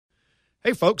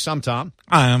Hey, folks, I'm Tom.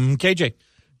 I'm KJ.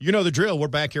 You know the drill. We're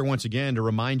back here once again to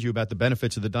remind you about the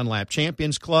benefits of the Dunlap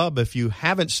Champions Club. If you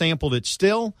haven't sampled it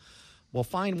still, well,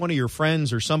 find one of your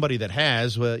friends or somebody that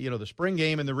has. The spring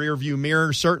game in the rearview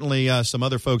mirror. Certainly some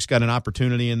other folks got an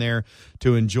opportunity in there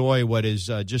to enjoy what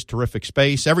is just terrific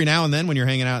space. Every now and then when you're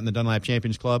hanging out in the Dunlap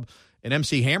Champions Club, an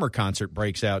MC Hammer concert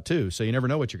breaks out, too, so you never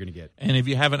know what you're going to get. And if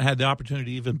you haven't had the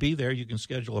opportunity to even be there, you can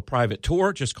schedule a private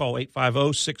tour. Just call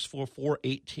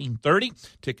 850-644-1830.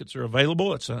 Tickets are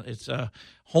available. It's a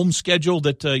home schedule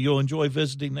that you'll enjoy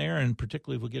visiting there, and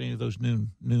particularly if we get any of those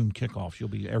noon kickoffs, you'll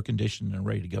be air-conditioned and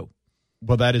ready to go.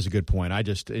 Well, that is a good point.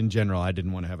 In general, I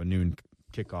didn't want to have a noon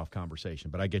kickoff conversation,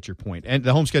 but I get your point. And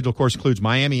the home schedule, of course, includes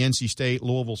Miami, NC State,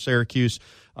 Louisville, Syracuse,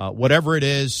 whatever it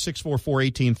is,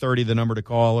 644-1830, the number to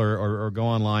call, or go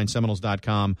online,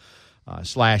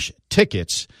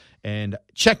 Seminoles.com/tickets, and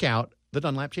check out the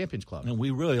Dunlap Champions Club. And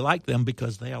we really like them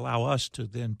because they allow us to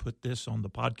then put this on the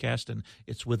podcast, and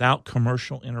it's without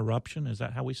commercial interruption. Is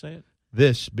that how we say it?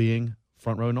 This being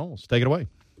Front Row Noles. Take it away.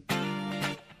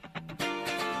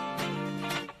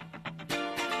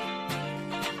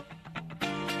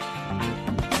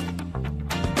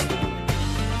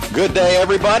 Good day,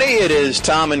 everybody. It is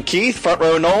Tom and Keith, Front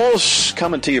Row Noles,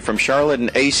 coming to you from Charlotte and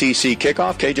ACC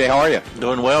Kickoff. KJ, how are you?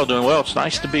 Doing well. It's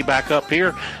nice to be back up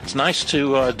here. It's nice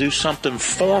to do something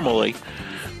formally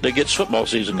that gets football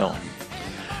season going.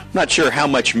 I'm not sure how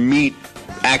much meat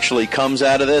actually comes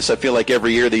out of this. I feel like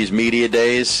every year these media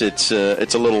days, it's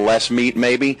a little less meat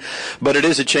maybe, but it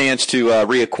is a chance to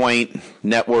reacquaint,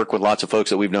 network with lots of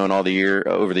folks that we've known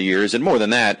over the years, and more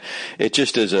than that, it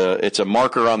just is it's a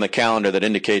marker on the calendar that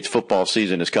indicates football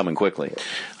season is coming quickly.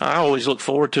 I always look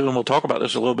forward to, and we'll talk about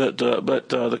this a little bit, but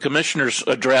the commissioner's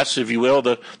address, if you will,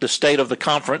 the state of the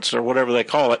conference or whatever they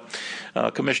call it.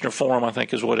 Commissioner Forum, I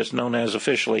think, is what it's known as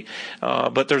officially.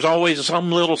 But there's always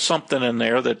some little something in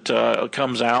there that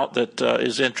comes out that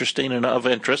is interesting and of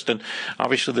interest. And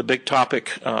obviously the big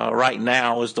topic right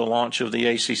now is the launch of the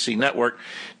ACC network.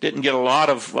 Didn't get a lot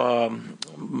of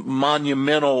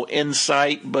monumental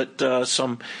insight, but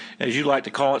some, as you like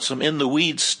to call it, some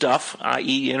in-the-weeds stuff,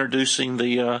 i.e. introducing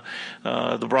the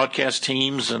broadcast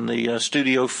teams and the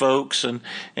studio folks and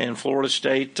Florida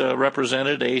State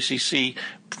represented, ACC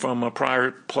from a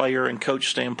prior player and coach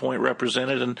standpoint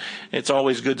represented, and it's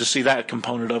always good to see that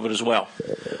component of it as well.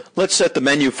 Let's set the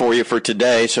menu for you for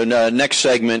today. So next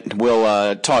segment,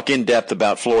 we'll talk in depth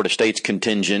about Florida State's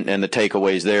contingent and the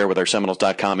takeaways there with our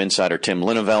Seminoles.com insider Tim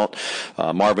Linnevelt.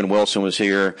 Marvin Wilson was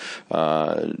here,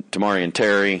 Tamarian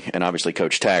Terry, and obviously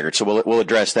Coach Taggart. So we'll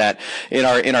address that. In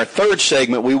our third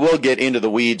segment, we will get into the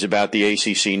weeds about the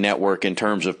ACC network in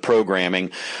terms of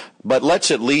programming, but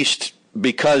let's at least,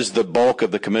 because the bulk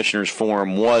of the commissioners'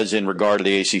 forum was in regard to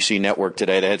the ACC network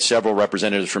today, they had several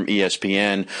representatives from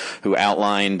ESPN who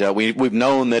outlined, we've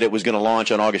known that it was going to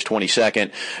launch on August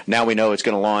 22nd. Now we know it's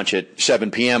going to launch at 7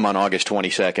 p.m. on August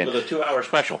 22nd. With a 2-hour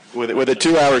special. With a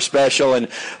 2-hour special. And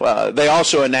they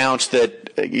also announced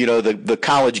that, the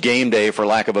college game day, for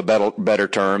lack of a better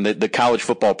term, the college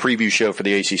football preview show for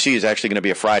the ACC is actually going to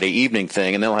be a Friday evening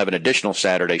thing, and they'll have an additional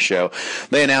Saturday show.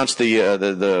 They announced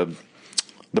the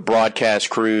broadcast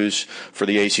crews for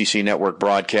the ACC network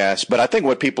broadcast. But I think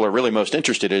what people are really most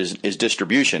interested in is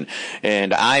distribution.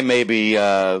 And I maybe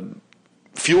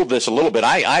fueled this a little bit.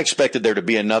 I expected there to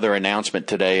be another announcement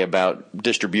today about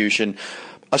distribution,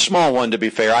 a small one to be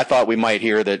fair. I thought we might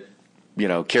hear that,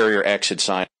 Carrier X had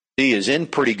signed. He is in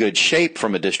pretty good shape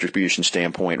from a distribution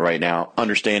standpoint right now,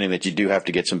 understanding that you do have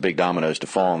to get some big dominoes to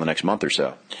fall in the next month or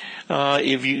so.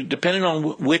 Depending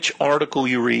on which article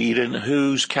you read and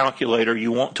whose calculator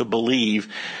you want to believe,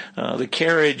 the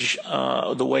carriage,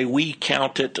 the way we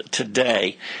count it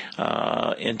today,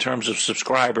 in terms of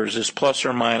subscribers, is plus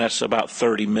or minus about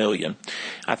 30 million.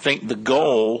 I think the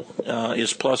goal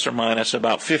is plus or minus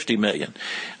about 50 million.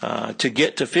 To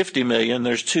get to 50 million,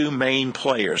 there's two main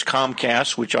players: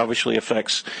 Comcast, which obviously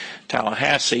affects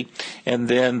Tallahassee, and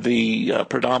then the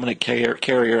predominant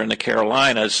carrier in the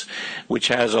Carolinas, which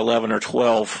has 11 or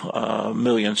 12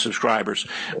 million subscribers.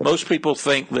 Most people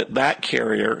think that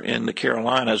carrier in the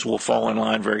Carolinas will fall in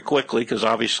line very quickly, because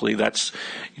obviously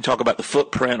you talk about the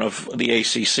footprint of the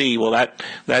ACC. Well,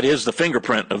 that is the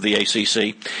fingerprint of the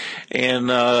ACC. And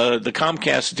the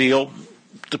Comcast deal,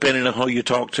 depending on who you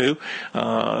talk to,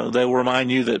 they will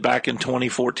remind you that back in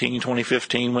 2014,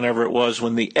 2015, whenever it was,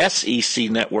 when the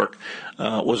SEC network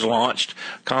was launched.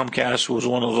 Comcast was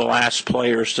one of the last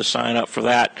players to sign up for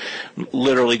that,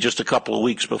 literally just a couple of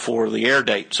weeks before the air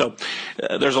date. So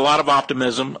there's a lot of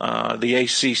optimism. The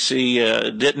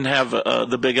ACC didn't have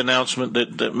the big announcement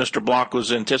that Mr. Block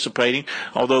was anticipating,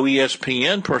 although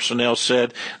ESPN personnel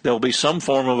said there'll be some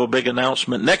form of a big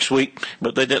announcement next week,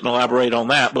 but they didn't elaborate on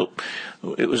that. But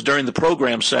it was during the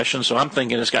program session, so I'm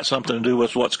thinking it's got something to do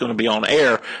with what's going to be on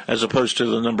air as opposed to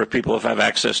the number of people who have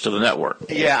access to the network.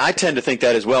 Yeah, I tend to think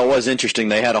that as well. It was interesting.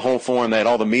 They had a whole forum. They had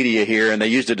all the media here, and they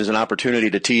used it as an opportunity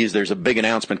to tease there's a big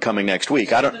announcement coming next week.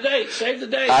 Save the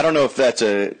date. I don't know if that's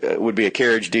would be a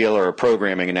carriage deal or a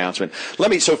programming announcement.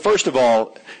 So first of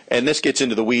all, and this gets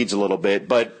into the weeds a little bit,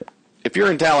 but if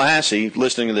you're in Tallahassee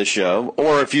listening to this show,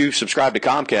 or if you subscribe to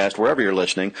Comcast, wherever you're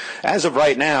listening, as of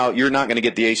right now, you're not going to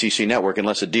get the ACC network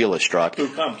unless a deal is struck. Through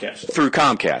Comcast. Through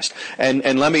Comcast. And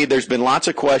there's been lots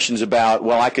of questions about,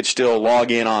 well, I could still log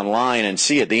in online and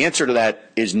see it. The answer to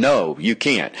that is no, you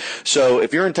can't. So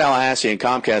if you're in Tallahassee and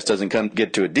Comcast doesn't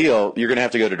get to a deal, you're going to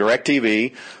have to go to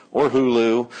DirecTV or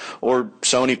Hulu or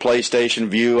Sony PlayStation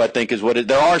View, I think is what it is.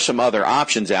 There are some other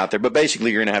options out there, but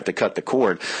basically you're going to have to cut the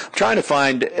cord. I'm trying to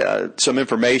find some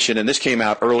information, and this came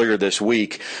out earlier this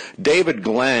week. David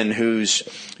Glenn, who's,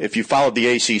 if you followed the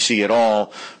ACC at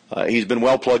all, he's been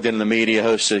well plugged into the media,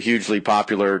 hosts a hugely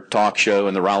popular talk show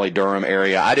in the Raleigh-Durham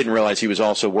area. I didn't realize he was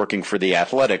also working for The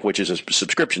Athletic, which is a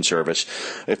subscription service.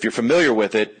 If you're familiar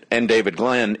with it, and David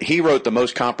Glenn, he wrote the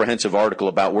most comprehensive article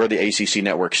about where the ACC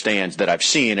network stands that I've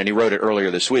seen, and he wrote it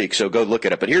earlier this week, so go look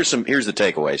it up. But here's the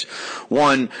takeaways.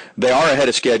 One, they are ahead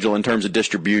of schedule in terms of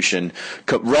distribution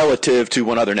relative to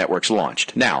when other networks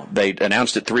launched. Now, they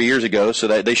announced it 3 years ago, so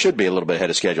that they should be a little bit ahead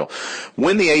of schedule.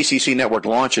 When the ACC network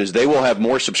launches, they will have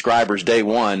more subscribers day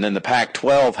one than the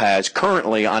Pac-12 has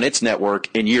currently on its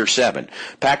network in year 7.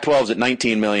 Pac-12's at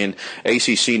 19 million.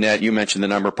 ACC net, you mentioned the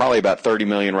number, probably about 30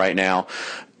 million right now.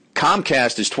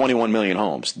 Comcast is 21 million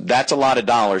homes. That's a lot of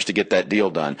dollars to get that deal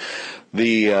done.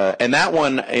 And that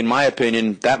one, in my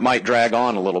opinion, that might drag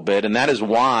on a little bit, and that is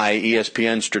why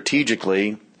ESPN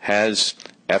strategically has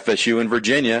FSU in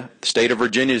Virginia. The state of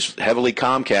Virginia is heavily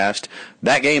Comcast.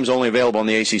 That game's only available on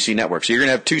the ACC network. So you're going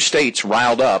to have two states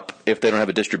riled up if they don't have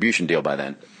a distribution deal by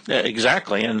then. Yeah,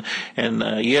 exactly, and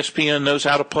ESPN knows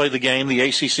how to play the game. The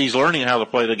ACC's learning how to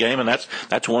play the game, and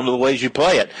that's one of the ways you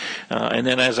play it. And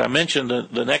then, as I mentioned,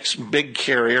 the next big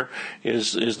carrier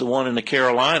is the one in the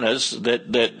Carolinas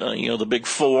that the Big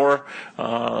Four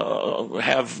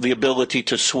have the ability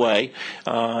to sway,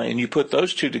 and you put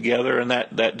those two together, and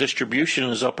that distribution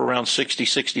is up around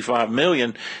 65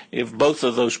 million if both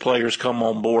of those players come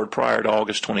on board prior to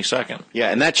August 22nd. Yeah,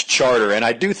 and that's Charter, and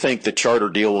I do think the Charter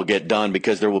deal will get done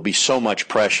because there will be so much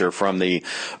pressure from the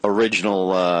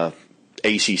original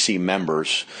ACC member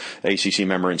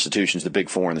institutions, the Big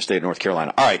Four in the state of North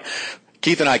Carolina. All right.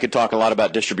 Keith and I could talk a lot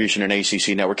about distribution and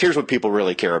ACC network. Here's what people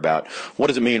really care about. What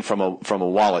does it mean from a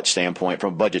wallet standpoint,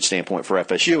 from a budget standpoint for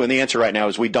FSU? And the answer right now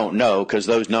is we don't know because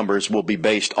those numbers will be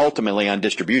based ultimately on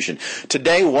distribution.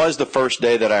 Today was the first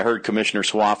day that I heard Commissioner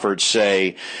Swofford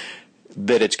say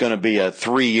that it's going to be a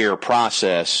 3-year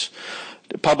process,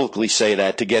 publicly say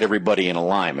that to get everybody in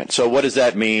alignment. So what does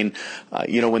that mean?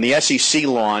 When the SEC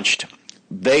launched,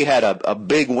 they had a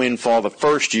big windfall the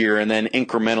first year and then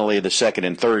incrementally the second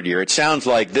and third year. It sounds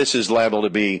like this is liable to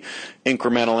be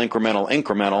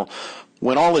incremental.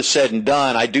 When all is said and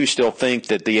done, I do still think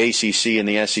that the ACC and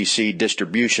the SEC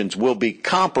distributions will be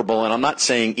comparable, and I'm not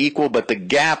saying equal, but the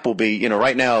gap will be,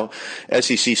 right now,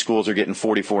 SEC schools are getting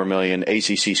 44 million,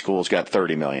 ACC schools got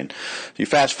 30 million. You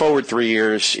fast forward 3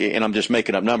 years, and I'm just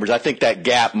making up numbers, I think that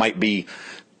gap might be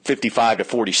 55 to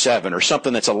 47 or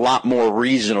something that's a lot more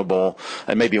reasonable,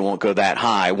 and maybe it won't go that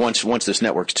high once this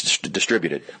network's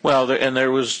distributed. Well, there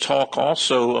was talk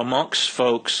also amongst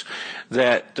folks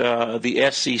that the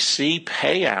SEC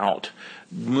payout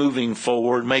moving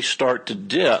forward may start to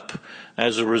dip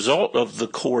as a result of the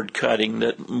cord cutting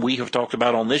that we have talked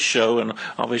about on this show, and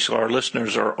obviously our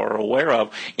listeners are aware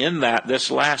of, in that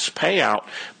this last payout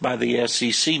by the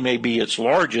SEC may be its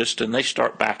largest, and they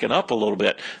start backing up a little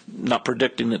bit. Not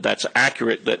predicting that that's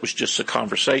accurate. That was just the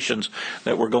conversations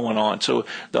that were going on. So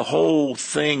the whole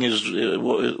thing is,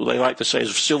 what they like to say,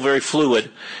 is still very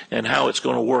fluid, and how it's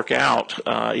going to work out.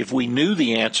 If we knew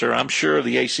the answer, I'm sure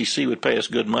the ACC would pay us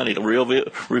good money to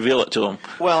reveal it to them.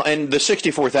 Well, and the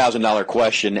 $64,000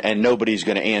 question, and nobody's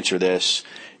going to answer this,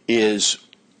 is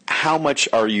how much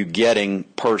are you getting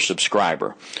per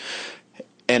subscriber?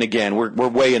 And again, we're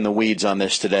way in the weeds on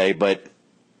this today, but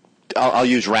I'll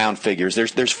use round figures.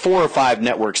 There's 4 or 5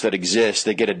 networks that exist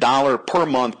that get $1 per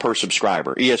month per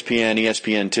subscriber. ESPN,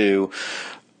 ESPN2,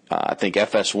 I think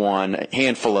FS1, a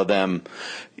handful of them.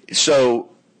 So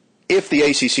if the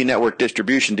ACC network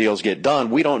distribution deals get done,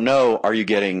 we don't know, are you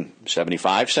getting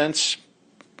 75 cents?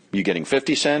 You getting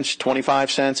 50 cents,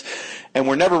 25 cents? And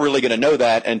we're never really going to know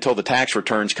that until the tax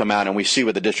returns come out and we see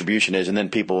what the distribution is, and then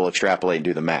people will extrapolate and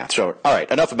do the math. So, all right,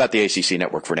 enough about the ACC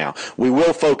network for now. We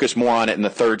will focus more on it in the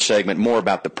third segment, more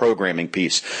about the programming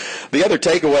piece. The other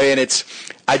takeaway, and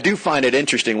I do find it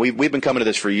interesting. We've been coming to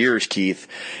this for years, Keith,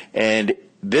 and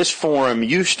this forum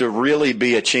used to really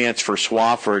be a chance for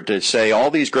Swofford to say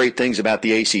all these great things about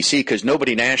the ACC because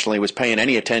nobody nationally was paying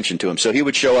any attention to him. So he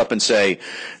would show up and say,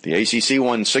 the ACC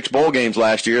won 6 bowl games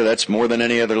last year. That's more than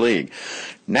any other league.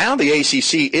 Now the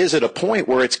ACC is at a point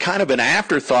where it's kind of an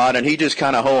afterthought, and he just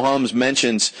kind of ho-hums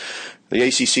mentions the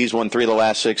ACC's won 3 of the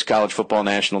last 6 college football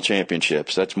national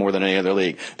championships. That's more than any other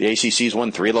league. The ACC's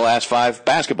won 3 of the last 5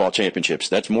 basketball championships.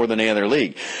 That's more than any other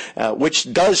league,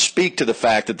 which does speak to the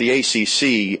fact that the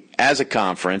ACC as a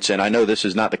conference, and I know this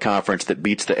is not the conference that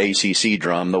beats the ACC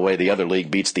drum the way the other league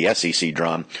beats the SEC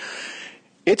drum,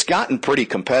 it's gotten pretty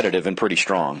competitive and pretty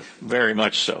strong. Very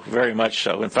much so. Very much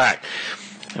so. In fact,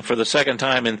 for the second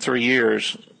time in 3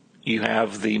 years, you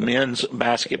have the men's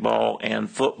basketball and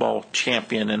football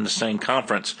champion in the same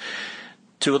conference.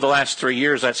 2 of the last 3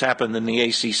 years that's happened in the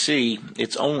ACC.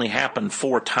 It's only happened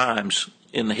 4 times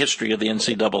in the history of the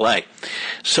NCAA.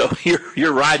 So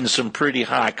you're riding some pretty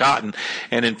high cotton.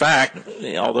 And in fact,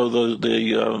 although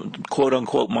the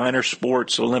quote-unquote minor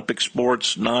sports, Olympic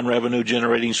sports, non-revenue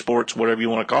generating sports, whatever you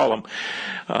want to call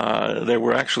them, there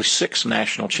were actually 6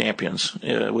 national champions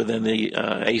within the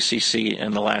ACC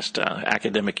in the last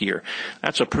academic year.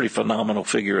 That's a pretty phenomenal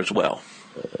figure as well.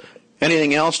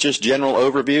 Anything else? Just general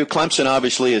overview. Clemson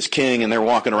obviously is king, and they're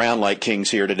walking around like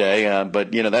kings here today.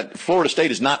 But that Florida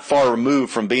State is not far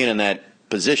removed from being in that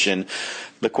position.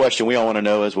 The question we all want to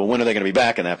know is, well, when are they going to be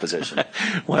back in that position?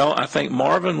 Well, I think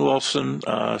Marvin Wilson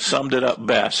summed it up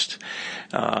best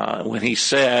when he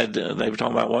said, they were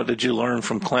talking about what did you learn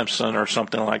from Clemson or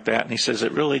something like that, and he says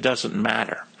it really doesn't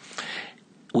matter.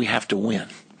 We have to win,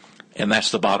 and that's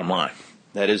the bottom line.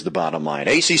 That is the bottom line.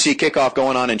 ACC kickoff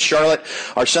going on in Charlotte.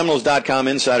 Our Seminoles.com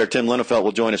insider, Tim Linefelt,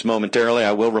 will join us momentarily.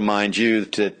 I will remind you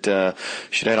that you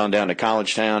should head on down to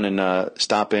College Town and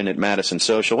stop in at Madison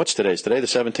Social. What's today? Is today the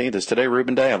 17th? Is today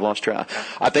Reuben Day? I've lost track.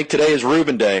 I think today is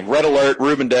Reuben Day. Red alert,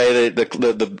 Reuben Day.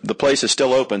 The place is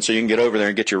still open, so you can get over there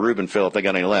and get your Reuben fill if they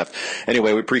got any left.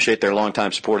 Anyway, we appreciate their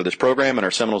longtime support of this program, and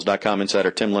our Seminoles.com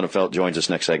insider, Tim Linefelt, joins us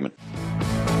next segment.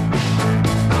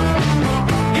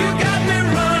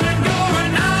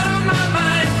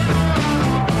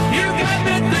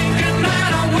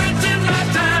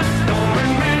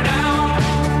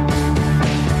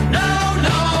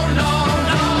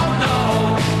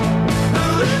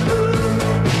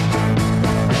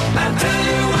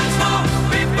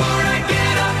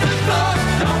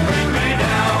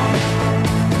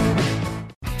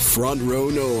 Front Row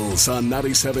Knowles on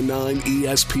 97.9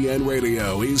 ESPN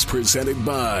Radio is presented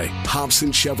by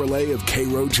Hobson Chevrolet of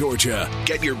Cairo, Georgia.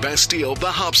 Get your best deal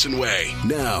the Hobson way.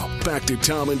 Now, back to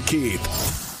Tom and Keith.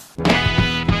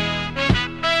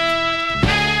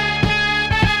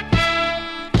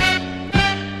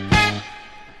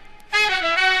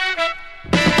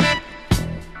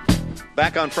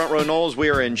 Back on Front Row Knowles, we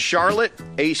are in Charlotte,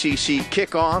 ACC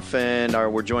kickoff, and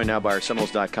we're joined now by our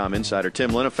Seminoles.com insider, Tim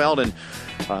Linefelt, and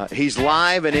he's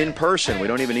live and in person. We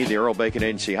don't even need the Earl Bacon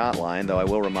Agency hotline, though I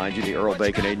will remind you, the Earl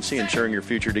Bacon Agency, ensuring your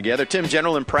future together. Tim,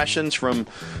 general impressions from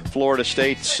Florida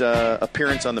State's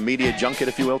appearance on the media junket,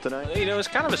 if you will, tonight? It's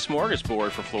kind of a smorgasbord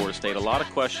for Florida State. A lot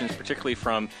of questions, particularly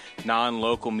from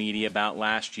non-local media, about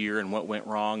last year and what went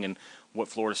wrong and what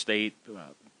Florida State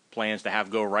plans to have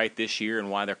go right this year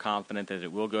and why they're confident that it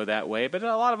will go that way. But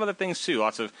a lot of other things, too.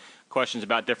 Lots of questions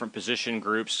about different position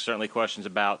groups, certainly questions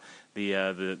about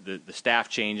the staff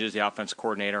changes, the offensive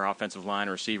coordinator, offensive line,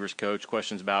 receivers coach,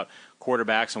 questions about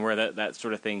quarterbacks and where that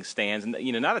sort of thing stands. And,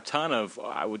 not a ton of,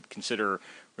 I would consider,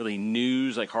 really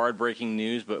news, like hard-breaking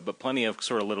news, but plenty of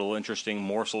sort of little interesting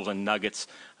morsels and nuggets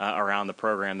around the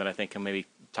program that I think can maybe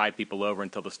tide people over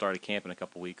until the start of camp in a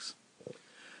couple weeks.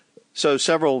 So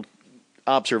several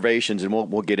observations, and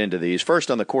we'll get into these. First,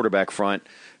 on the quarterback front,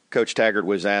 Coach Taggart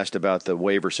was asked about the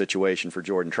waiver situation for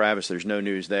Jordan Travis. There's no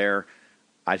news there.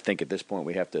 I think at this point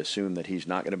we have to assume that he's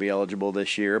not going to be eligible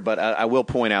this year. But I will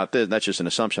point out this, that's just an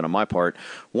assumption on my part.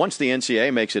 Once the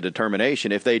NCAA makes a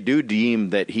determination, if they do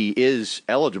deem that he is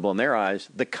eligible in their eyes,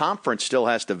 the conference still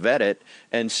has to vet it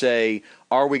and say,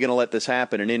 are we going to let this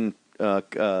happen? And in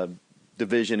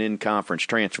division, in conference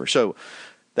transfer. So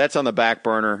That's on the back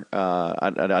burner.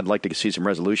 I'd like to see some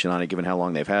resolution on it, given how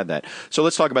long they've had that. So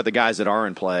let's talk about the guys that are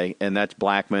in play, and that's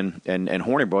Blackman and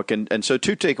Hornibrook. And so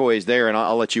 2 takeaways there, and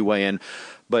I'll let you weigh in.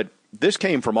 But this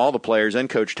came from all the players and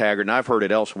Coach Taggart, and I've heard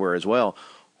it elsewhere as well.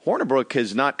 Hornibrook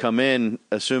has not come in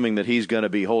assuming that he's going to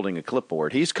be holding a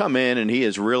clipboard. He's come in and he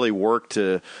has really worked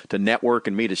to network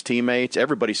and meet his teammates.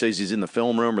 Everybody says he's in the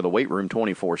film room or the weight room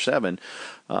 24/7.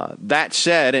 That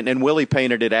said, and Willie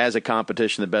painted it as a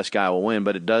competition, the best guy will win,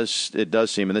 but it does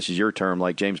seem, and this is your term,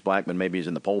 like James Blackman maybe is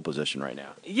in the pole position right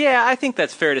now. Yeah, I think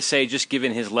that's fair to say, just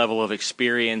given his level of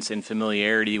experience and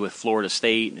familiarity with Florida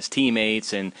State and his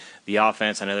teammates and the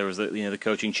offense. I know there was the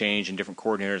coaching change and different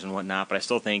coordinators and whatnot, but I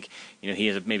still think he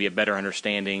has maybe a better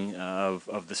understanding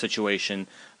of the situation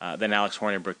than Alex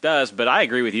Hornibrook does. But I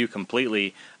agree with you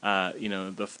completely.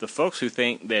 The folks who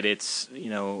think that it's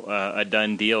a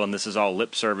done deal and this is all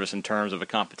lip service in terms of a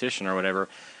competition or whatever,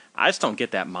 I just don't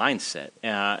get that mindset.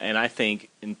 And I think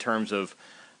in terms of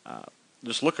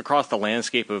just look across the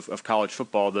landscape of college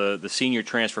football, the senior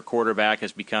transfer quarterback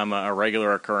has become a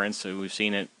regular occurrence. So we've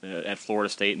seen it at Florida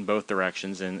State in both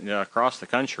directions and across the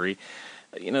country.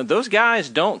 Those guys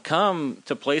don't come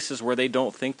to places where they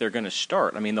don't think they're going to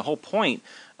start. I mean, the whole point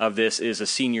of this is a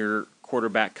senior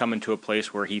quarterback coming to a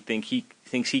place where he thinks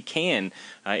he can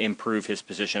improve his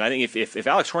position. I think if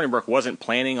Alex Hornibrook wasn't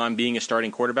planning on being a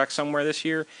starting quarterback somewhere this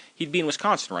year, he'd be in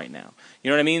Wisconsin right now. You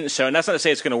know what I mean? So, and that's not to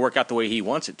say it's going to work out the way he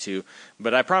wants it to,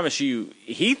 but I promise you,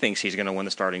 he thinks he's going to win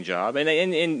the starting job,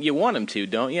 and you want him to,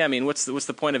 don't you? I mean, what's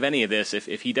the point of any of this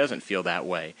if he doesn't feel that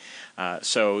way?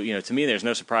 So, to me, there's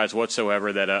no surprise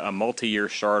whatsoever that a multi-year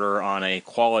starter on a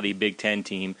quality Big Ten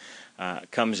team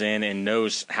comes in and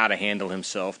knows how to handle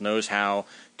himself, knows how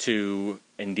to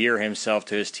endear himself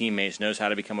to his teammates, knows how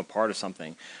to become a part of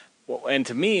something. Well, and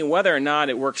to me, whether or not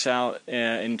it works out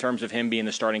in terms of him being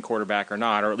the starting quarterback or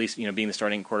not, or at least being the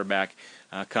starting quarterback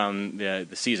come the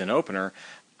season opener,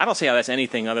 I don't see how that's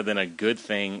anything other than a good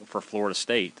thing for Florida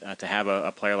State to have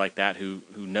a player like that who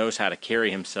knows how to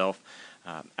carry himself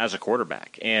as a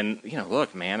quarterback. And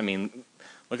look, man, I mean,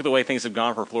 look at the way things have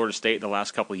gone for Florida State the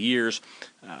last couple of years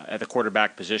at the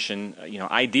quarterback position.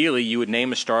 Ideally, you would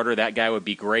name a starter. That guy would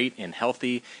be great and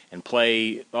healthy and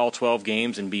play all 12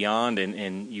 games and beyond,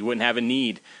 and you wouldn't have a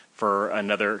need for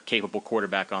another capable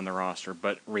quarterback on the roster.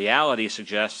 But reality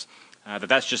suggests that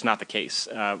that's just not the case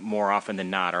more often than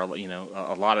not, or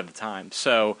a lot of the time.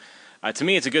 So to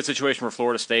me, it's a good situation for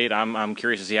Florida State. I'm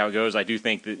curious to see how it goes. I do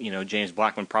think that James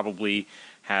Blackman probably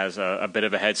has a bit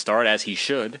of a head start, as he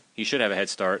should. He should have a head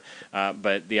start.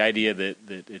 But the idea that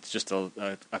it's just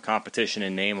a competition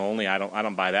in name only, I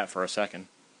don't buy that for a second.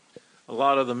 A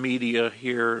lot of the media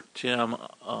here, Tim,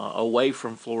 away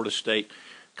from Florida State,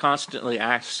 constantly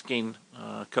asking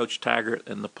Coach Taggart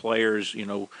and the players,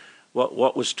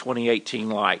 what was 2018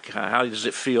 like? How does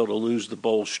it feel to lose the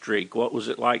bowl streak? What was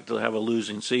it like to have a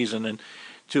losing season? And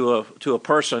to a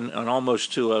person, and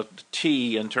almost to a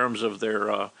T in terms of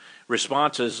their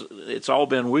responses, it's all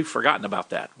been, we've forgotten about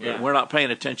that. Yeah. We're not paying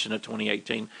attention to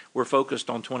 2018. We're focused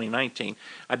on 2019.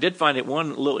 I did find it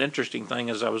one little interesting thing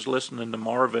as I was listening to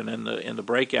Marvin in the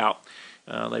breakout.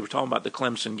 They were talking about the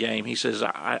Clemson game. He says,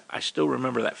 I still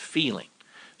remember that feeling.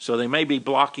 So they may be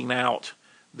blocking out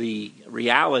the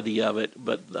reality of it,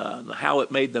 but how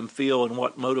it made them feel and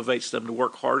what motivates them to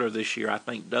work harder this year, I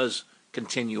think, does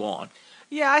continue on.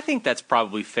 Yeah, I think that's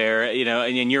probably fair.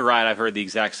 And you're right. I've heard the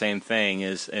exact same thing.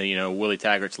 Is Willie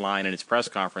Taggart's line in his press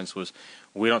conference was,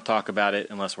 "We don't talk about it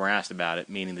unless we're asked about it,"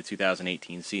 meaning the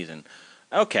 2018 season.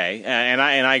 Okay, and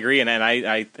I agree, and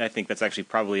I think that's actually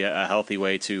probably a healthy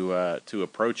way to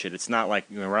approach it. It's not like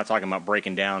we're not talking about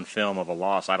breaking down film of a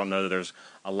loss. I don't know that there's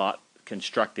a lot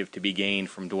constructive to be gained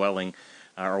from dwelling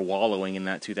or wallowing in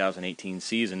that 2018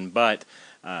 season, but.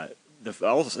 The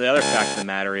other fact of the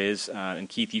matter is, and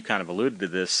Keith, you kind of alluded to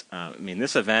this,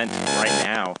 this event right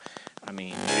now,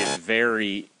 it is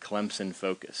very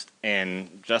Clemson-focused,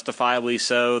 and justifiably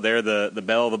so. They're the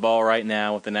belle of the ball right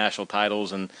now with the national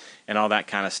titles and all that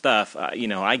kind of stuff.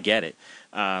 I get it.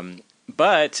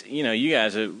 But, you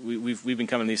guys, we've been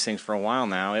coming to these things for a while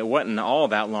now. It wasn't all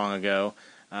that long ago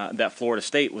that Florida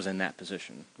State was in that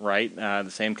position, right? The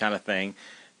same kind of thing.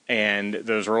 And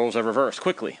those roles have reversed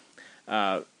quickly.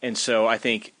 And so I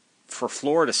think for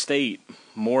Florida State,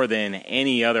 more than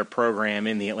any other program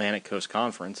in the Atlantic Coast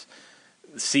Conference,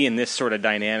 seeing this sort of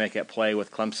dynamic at play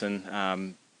with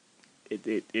Clemson,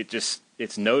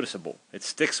 it's noticeable. It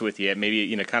sticks with you.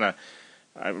 Maybe, kind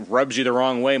of rubs you the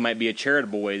wrong way might be a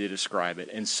charitable way to describe it.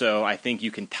 And so I think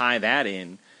you can tie that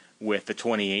in with the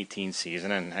 2018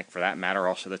 season, and heck, for that matter,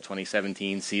 also the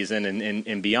 2017 season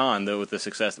and beyond, though, with the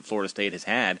success that Florida State has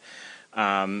had,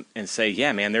 and say,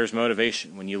 yeah, man, there's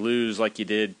motivation. When you lose like you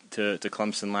did to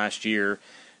Clemson last year,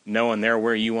 knowing they're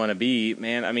where you want to be,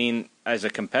 man, I mean, as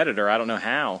a competitor, I don't know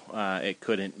how it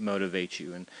couldn't motivate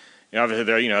you. And obviously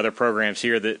there are other programs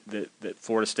here that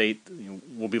Florida State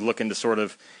will be looking to sort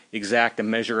of exact a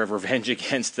measure of revenge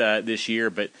against this year,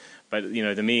 but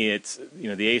to me, it's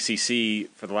the ACC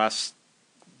for the last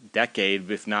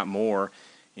decade, if not more.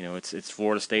 It's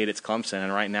Florida State, it's Clemson,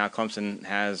 and right now Clemson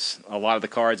has a lot of the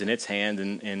cards in its hand,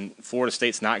 and Florida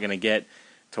State's not going to get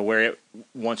to where it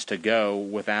wants to go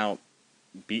without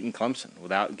beating Clemson,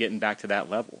 without getting back to that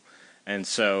level. And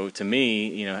so, to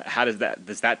me, how does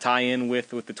that tie in with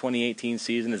the 2018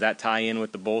 season? Does that tie in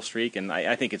with the bowl streak? And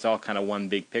I think it's all kind of one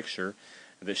big picture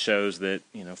that shows that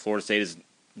Florida State is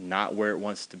not where it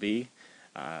wants to be.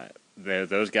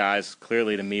 Those guys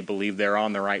clearly, to me, believe they're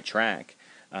on the right track.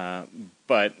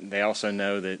 But they also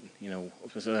know that,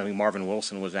 Marvin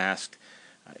Wilson was asked,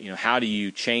 how do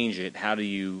you change it? How do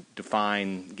you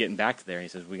define getting back to there? And he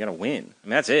says, we got to win. I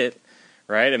mean, that's it,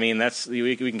 right? I mean,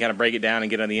 we can kind of break it down and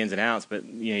get on the ins and outs, but,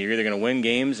 you're either going to win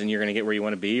games and you're going to get where you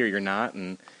want to be, or you're not,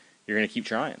 and you're going to keep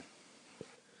trying.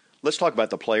 Let's talk about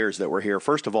the players that were here.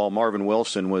 First of all, Marvin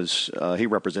Wilson he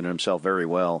represented himself very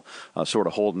well, sort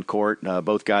of holding court.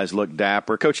 Both guys looked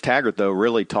dapper. Coach Taggart, though,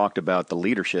 really talked about the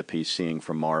leadership he's seeing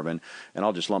from Marvin, and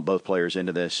I'll just lump both players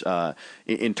into this.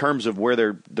 In terms of where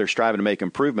they're striving to make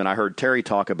improvement, I heard Terry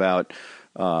talk about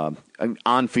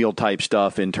on-field type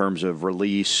stuff in terms of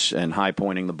release and high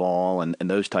pointing the ball and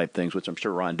those type things, which I'm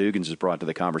sure Ron Dugans has brought to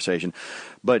the conversation.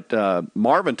 But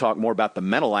Marvin talked more about the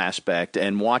mental aspect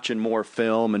and watching more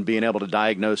film and being able to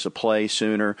diagnose a play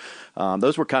sooner.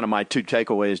 Those were kind of my two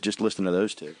takeaways just listening to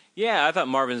those two. Yeah, I thought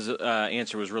Marvin's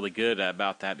answer was really good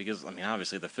about that because, I mean,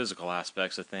 obviously the physical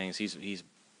aspects of things, he's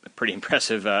a pretty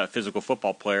impressive physical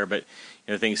football player, but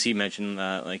the things he mentioned,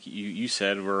 like you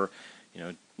said, were,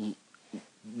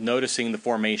 noticing the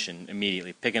formation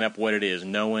immediately, picking up what it is,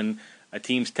 knowing a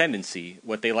team's tendency,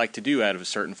 what they like to do out of a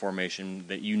certain formation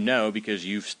that because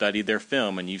you've studied their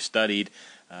film and you've studied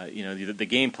the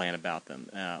game plan about them,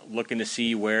 looking to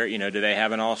see where, do they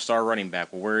have an all-star running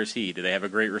back? Well, where is he? Do they have a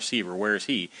great receiver? Where is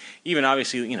he? Even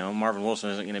obviously, Marvin Wilson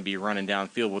isn't going to be running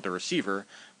downfield with the receiver,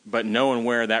 but knowing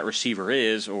where that receiver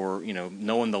is or,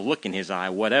 knowing the look in his eye,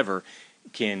 whatever,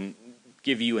 can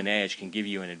give you an edge, can give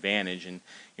you an advantage. And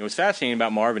what's fascinating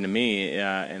about Marvin to me,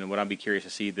 and what I'll be curious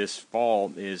to see this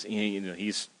fall is,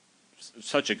 he's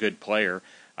such a good player,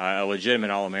 a legitimate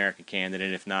All-American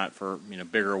candidate, if not for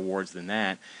bigger awards than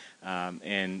that.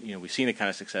 And we've seen the kind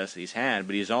of success that he's had,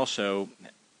 but he's also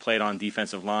played on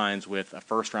defensive lines with a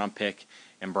first-round pick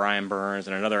and Brian Burns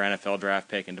and another NFL draft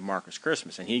pick and DeMarcus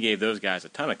Christmas, and he gave those guys a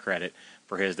ton of credit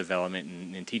for his development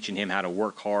and teaching him how to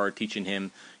work hard, teaching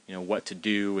him what to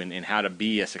do and how to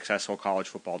be a successful college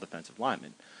football defensive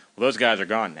lineman. Well, those guys are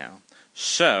gone now.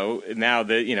 So now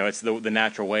it's the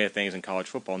natural way of things in college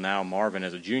football. Now Marvin,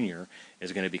 as a junior,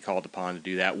 is going to be called upon to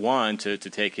do that. One, to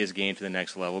take his game to the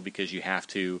next level because you have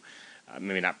to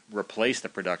maybe not replace the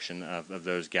production of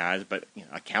those guys, but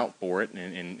account for it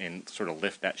and sort of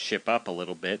lift that ship up a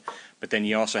little bit. But then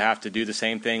you also have to do the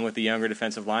same thing with the younger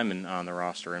defensive linemen on the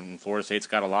roster. And Florida State's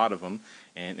got a lot of them,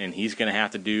 and he's going to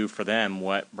have to do for them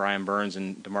what Brian Burns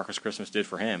and DeMarcus Christmas did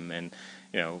for him. And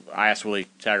I asked Willie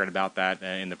Taggart about that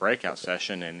in the breakout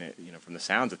session, and from the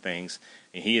sounds of things,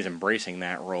 he is embracing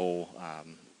that role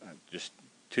just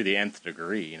to the nth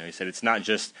degree. He said it's not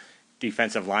just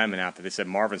defensive linemen out there. They said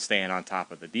Marvin's staying on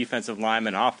top of the defensive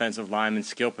linemen, offensive linemen,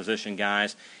 skill position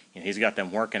guys. He's got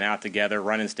them working out together,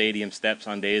 running stadium steps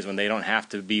on days when they don't have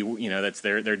to be, that's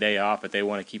their day off, but they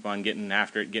want to keep on getting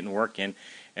after it, getting work in.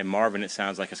 And Marvin, it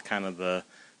sounds like, is kind of the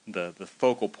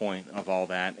focal point of all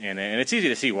that. And it's easy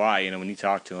to see why, when you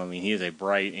talk to him. I mean, he is a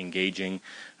bright, engaging,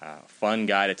 fun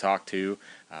guy to talk to,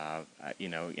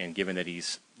 and given that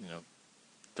he's,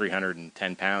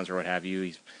 310 pounds or what have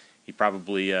you, he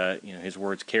probably, his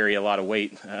words carry a lot of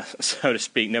weight, so to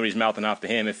speak. Nobody's mouthing off to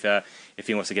him if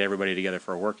he wants to get everybody together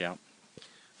for a workout.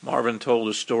 Marvin told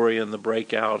a story in the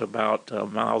breakout about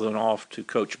mouthing off to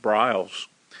Coach Briles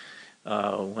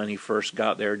when he first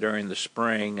got there during the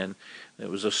spring, and it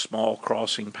was a small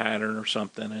crossing pattern or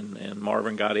something, and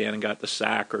Marvin got in and got the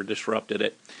sack or disrupted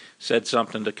it, said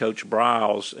something to Coach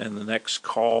Briles, and the next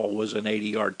call was an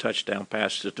 80-yard touchdown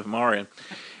pass to Tamarian.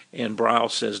 And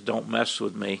Briles says, "Don't mess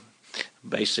with me,"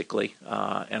 basically.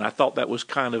 And I thought that was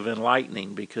kind of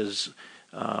enlightening because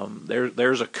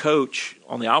there's a coach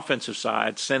on the offensive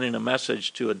side sending a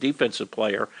message to a defensive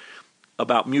player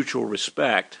about mutual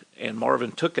respect, and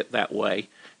Marvin took it that way.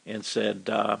 and said,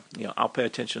 I'll pay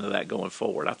attention to that going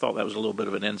forward. I thought that was a little bit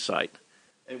of an insight.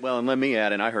 Well, and let me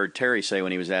add, and I heard Terry say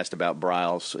when he was asked about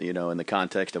Briles, in the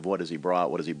context of what has he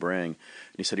brought, what does he bring, and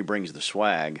he said he brings the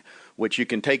swag, which you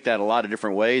can take that a lot of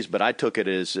different ways, but I took it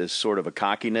as sort of a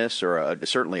cockiness or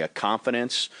certainly a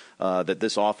confidence that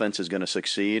this offense is going to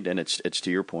succeed, and it's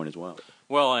to your point as well.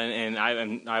 Well, and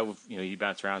I you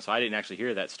bounce around, so I didn't actually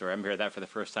hear that story. I'm hearing that for the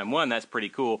first time. One, that's pretty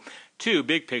cool. Two,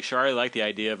 big picture, I really like the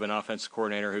idea of an offensive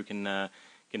coordinator who can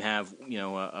have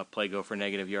a play go for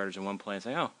negative yardage in one play and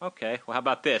say, oh, okay, well, how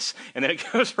about this? And then it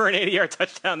goes for an 80-yard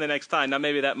touchdown the next time. Now,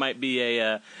 maybe that might be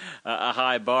a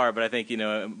high bar, but I think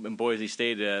in Boise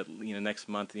State, next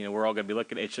month, we're all going to be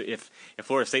looking at if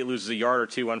Florida State loses a yard or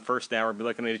two on first down, we'll be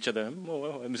looking at each other.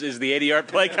 Well, is the 80-yard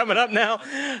play coming up now?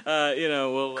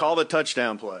 We'll call the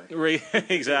touchdown play.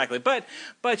 Exactly, but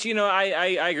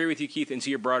I agree with you, Keith. And to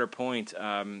your broader point.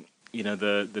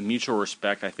 The mutual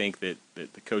respect I think that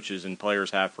the coaches and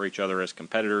players have for each other as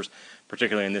competitors,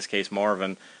 particularly in this case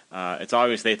Marvin, it's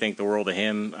obvious they think the world of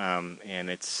him, and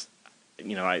it's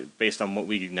based on what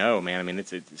we know, man. I mean,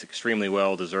 it's extremely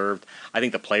well deserved. I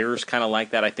think the players kind of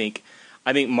like that. I think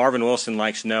Marvin Wilson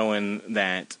likes knowing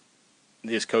that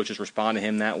his coaches respond to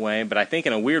him that way, but I think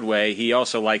in a weird way he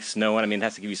also likes knowing. I mean, it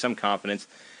has to give you some confidence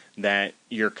that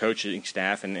your coaching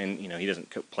staff and he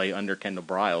doesn't play under Kendall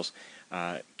Briles.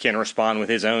 Can respond with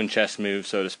his own chess move,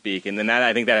 so to speak, and then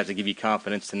I think that has to give you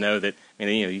confidence to know that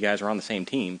you guys are on the same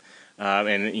team,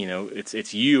 and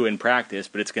it's you in practice,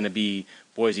 but it's going to be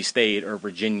Boise State or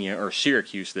Virginia or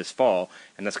Syracuse this fall,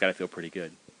 and that's got to feel pretty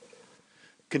good.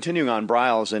 Continuing on,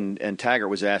 Briles and Taggart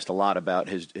was asked a lot about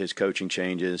his coaching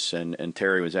changes, and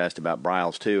Terry was asked about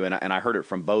Briles too, and I heard it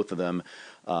from both of them,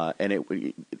 and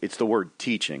it's the word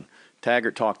teaching.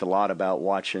 Taggart talked a lot about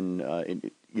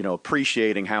watching.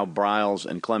 Appreciating how Briles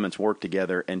and Clements work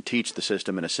together and teach the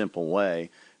system in a simple way.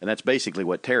 And that's basically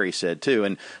what Terry said, too.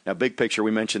 And now, big picture,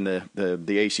 we mentioned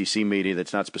the ACC media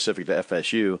that's not specific to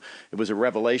FSU. It was a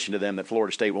revelation to them that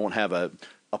Florida State won't have a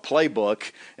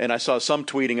playbook. And I saw some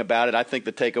tweeting about it. I think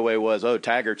the takeaway was,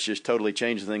 Taggart's just totally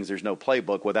changed things. There's no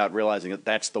playbook, without realizing that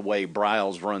that's the way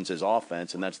Briles runs his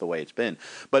offense, and that's the way it's been.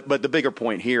 But the bigger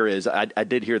point here is I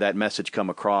did hear that message come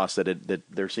across that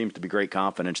there seems to be great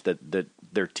confidence that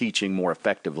they're teaching more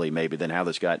effectively maybe than how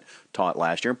this got taught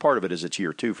last year. And part of it is it's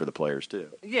year two for the players too.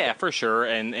 Yeah, for sure.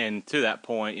 And to that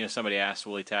point, somebody asked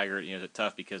Willie Taggart, is it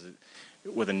tough because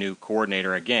with a new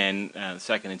coordinator again, the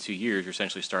second in 2 years, you're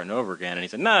essentially starting over again. And he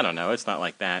said, no, it's not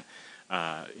like that,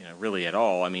 really at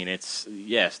all. I mean,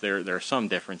 yes, there are some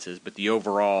differences, but the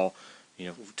overall,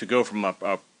 to go from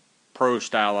a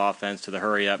pro-style offense to the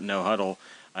hurry-up, no-huddle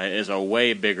is a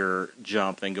way bigger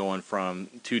jump than going from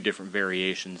two different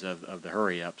variations of the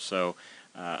hurry-up. So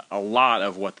a lot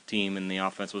of what the team and the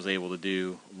offense was able to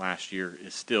do last year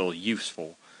is still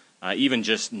useful. Even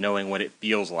just knowing what it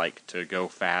feels like to go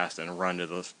fast and run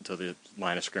to the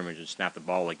line of scrimmage and snap the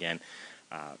ball again,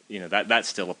 that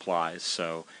still applies.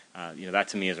 So, that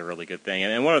to me is a really good thing.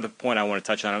 And one other point I want to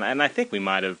touch on, and I think we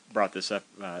might have brought this up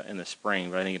in the spring,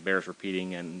 but I think it bears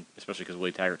repeating, and especially because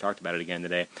Willie Taggart talked about it again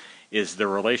today, is the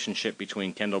relationship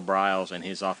between Kendall Briles and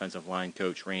his offensive line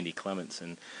coach, Randy Clements.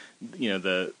 And,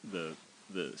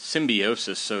 the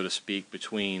symbiosis, so to speak,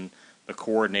 between the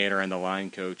coordinator and the line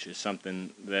coach is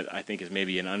something that I think is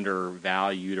maybe an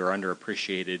undervalued or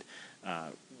underappreciated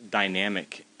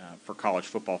dynamic for college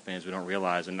football fans we don't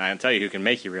realize. And I'll tell you who can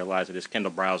make you realize it is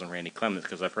Kendall Briles and Randy Clements,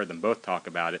 because I've heard them both talk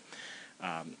about it.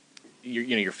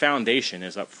 Your foundation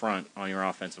is up front on your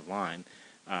offensive line.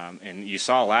 And you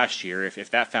saw last year,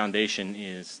 if that foundation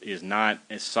is not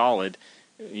as solid,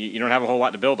 you don't have a whole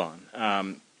lot to build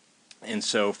on. And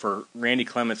so for Randy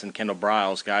Clements and Kendall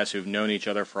Briles, guys who've known each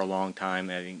other for a long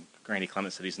time, I think Randy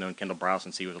Clements said he's known Kendall Briles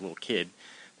since he was a little kid.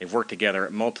 They've worked together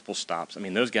at multiple stops. I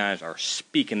mean, those guys are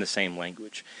speaking the same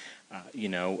language.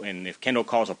 And if Kendall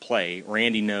calls a play,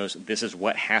 Randy knows this is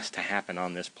what has to happen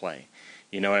on this play.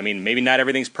 You know what I mean? Maybe not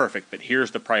everything's perfect, but here's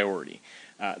the priority.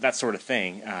 That sort of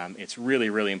thing. It's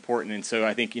really, really important. And so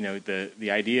I think,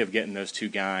 the idea of getting those two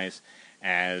guys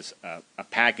as a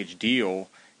package deal,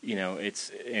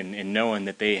 it's and knowing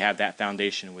that they have that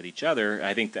foundation with each other,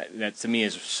 I think that to me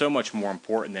is so much more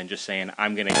important than just saying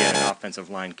I'm going to get an offensive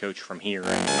line coach from here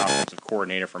and an offensive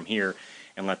coordinator from here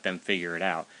and let them figure it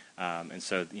out. And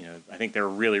so, I think they're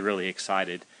really, really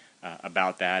excited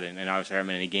about that. And obviously, I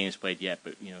haven't any games played yet,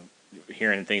 but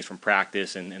hearing things from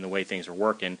practice and the way things are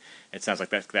working, it sounds like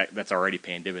that's already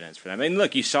paying dividends for them. And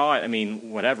look, you saw it. I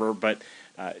mean, whatever, but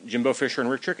Jimbo Fisher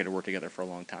and Rick Trickett had worked together for a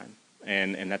long time.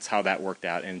 And that's how that worked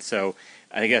out. And so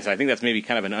I think that's maybe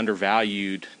kind of an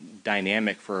undervalued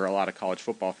dynamic for a lot of college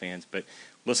football fans. But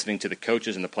listening to the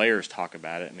coaches and the players talk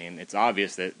about it, I mean, it's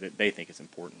obvious that they think it's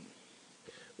important.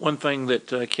 One thing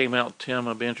that came out, Tim,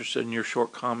 I'd be interested in your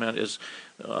short comment, is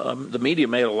the media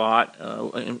made a lot,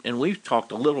 and we've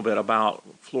talked a little bit about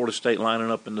Florida State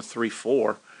lining up in the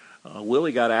 3-4.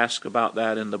 Willie got asked about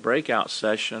that in the breakout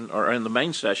session, or in the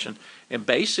main session, and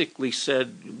basically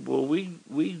said, well,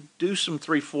 we do some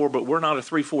 3-4, but we're not a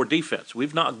 3-4 defense.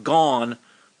 We've not gone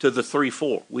to the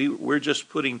 3-4. We're just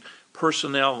putting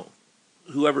personnel,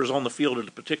 whoever's on the field at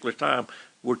a particular time,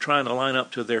 we're trying to line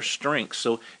up to their strengths.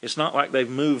 So it's not like they've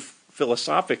moved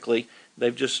philosophically.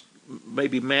 They've just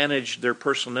maybe managed their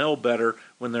personnel better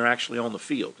when they're actually on the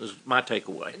field, is my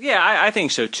takeaway. Yeah, I think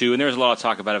so, too. And there's a lot of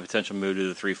talk about a potential move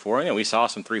to the 3-4. You know, we saw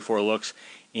some 3-4 looks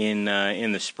in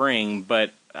the spring,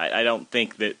 but I don't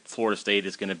think that Florida State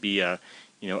is going to be a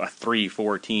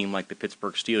 3-4 team like the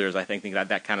Pittsburgh Steelers. I think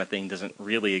that kind of thing doesn't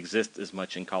really exist as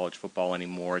much in college football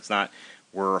anymore. It's not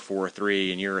we're a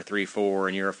 4-3 and you're a 3-4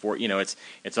 and you're a 4. You know,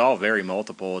 it's all very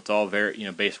multiple. It's all very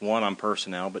based, one, on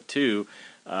personnel, but two,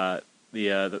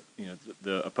 the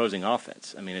opposing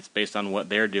offense. I mean, it's based on what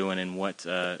they're doing and what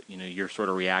you're sort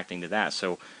of reacting to that.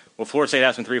 So, will Florida State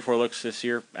have some 3-4 looks this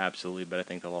year? Absolutely, but I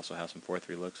think they'll also have some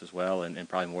 4-3 looks as well, and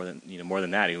probably more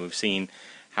than that. We've seen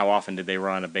how often did they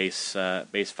run a base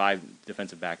 5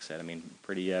 defensive back set. I mean,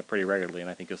 pretty regularly, and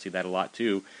I think you'll see that a lot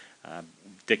too.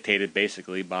 Dictated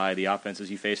basically by the offenses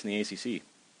you face in the ACC.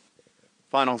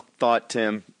 Final thought,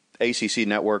 Tim. ACC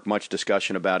Network, much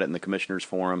discussion about it in the Commissioners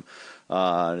Forum.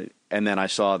 And then I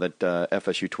saw that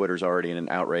FSU Twitter's already in an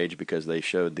outrage because they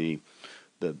showed the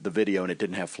video and it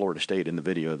didn't have Florida State in the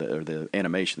video, or the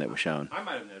animation that was shown. I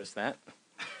might have noticed that.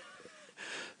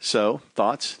 So,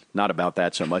 thoughts? Not about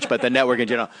that so much, but the network in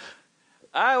general.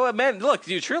 Well, man, look,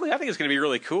 truly, I think it's going to be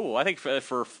really cool. I think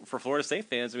for Florida State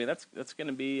fans, I mean, that's going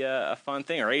to be a fun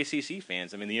thing. Or ACC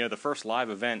fans, I mean, the first live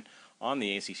event on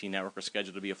the ACC network was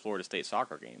scheduled to be a Florida State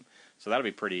soccer game, so that'll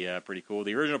be pretty cool.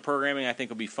 The original programming, I think,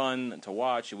 will be fun to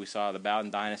watch. We saw the Bowden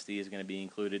Dynasty is going to be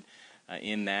included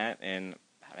in that, and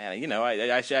man,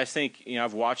 I think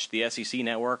I've watched the SEC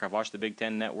network, I've watched the Big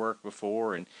Ten network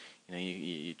before, and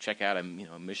you check out a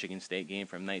Michigan State game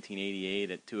from 1988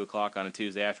 at 2:00 on a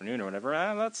Tuesday afternoon or whatever.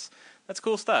 That's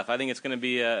cool stuff. I think it's going to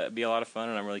be a lot of fun,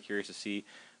 and I'm really curious to see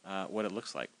what it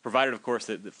looks like. Provided, of course,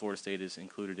 that Florida State is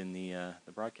included in the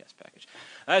broadcast package.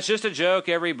 It's just a joke,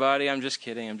 everybody. I'm just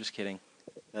kidding.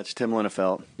 That's Tim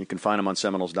Linnefelt. You can find him on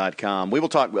Seminoles.com. We will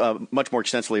talk much more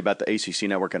extensively about the ACC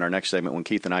Network in our next segment when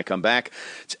Keith and I come back.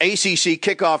 It's ACC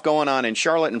kickoff going on in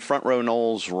Charlotte, and Front Row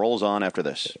Knowles rolls on after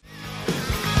this.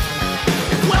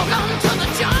 Welcome to the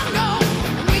jungle.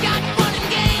 We got fun and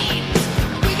games.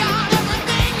 We got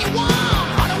everything you want.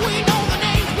 How do we know the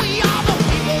names? We are the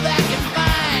people that can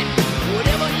find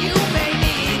whatever you may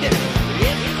need.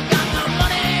 If you got the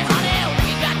money, honey,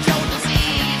 we got your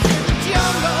disease. In the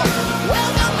jungle.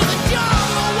 Welcome to the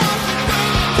jungle. Won't you bring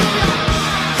it to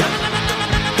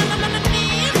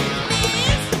your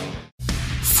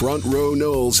Front Row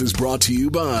Knowles is brought to you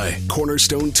by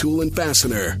Cornerstone Tool and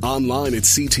Fastener. Online at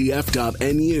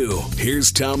ctf.nu.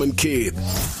 Here's Tom and Keith.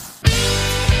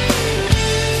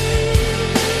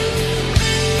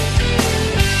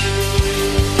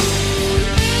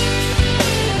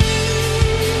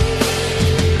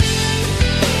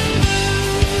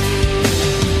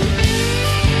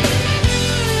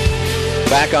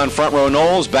 Back on Front Row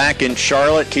Knowles, back in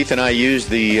Charlotte. Keith and I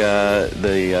used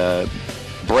the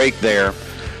break there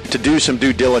to do some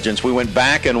due diligence. We went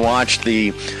back and watched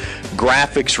the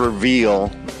graphics reveal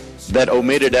that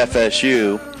omitted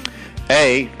FSU.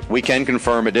 A, we can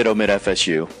confirm it did omit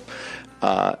FSU.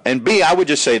 And B, I would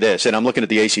just say this, and I'm looking at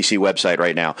the ACC website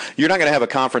right now. You're not going to have a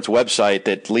conference website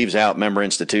that leaves out member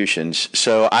institutions.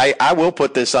 So I will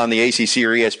put this on the ACC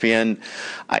or ESPN.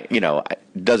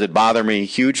 Does it bother me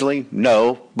hugely?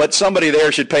 No. But somebody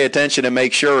there should pay attention and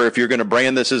make sure, if you're going to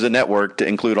brand this as a network, to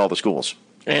include all the schools.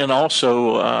 And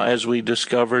also, as we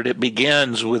discovered, it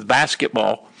begins with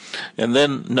basketball and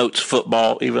then notes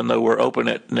football, even though we're open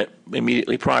it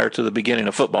immediately prior to the beginning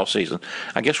of football season.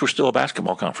 I guess we're still a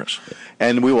basketball conference.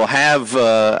 And we will have,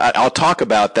 I'll talk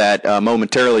about that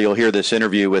momentarily. You'll hear this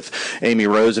interview with Amy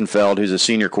Rosenfeld, who's a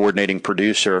senior coordinating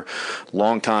producer,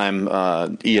 longtime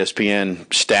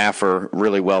ESPN staffer,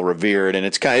 really well revered. And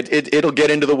it'll get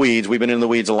into the weeds. We've been in the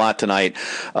weeds a lot tonight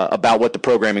about what the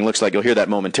programming looks like. You'll hear that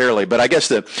momentarily. But I guess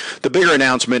the bigger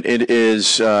announcement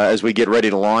is, as we get ready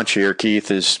to launch here,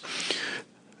 Keith, is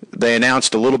They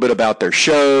announced a little bit about their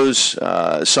shows,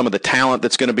 some of the talent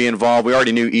that's going to be involved. We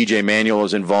already knew E.J. Manuel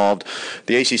was involved.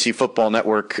 The ACC Football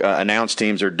Network announced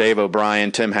teams are Dave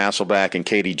O'Brien, Tim Hasselback, and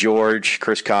Katie George,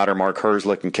 Chris Cotter, Mark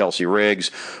Herzlich, and Kelsey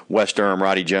Riggs, Wes Durham,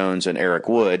 Roddy Jones, and Eric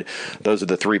Wood. Those are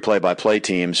the 3 play-by-play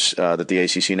teams that the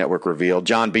ACC Network revealed.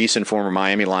 John Beeson, former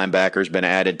Miami linebacker, has been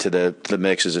added to the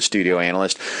mix as a studio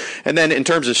analyst. And then in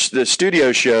terms of the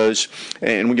studio shows,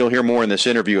 and you'll hear more in this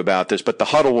interview about this, but The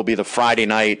Huddle will be the Friday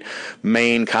night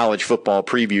main college football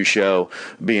preview show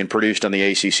being produced on the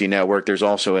ACC Network. There's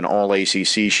also an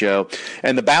all-ACC show.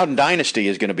 And the Bowden Dynasty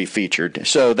is going to be featured.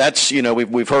 So that's,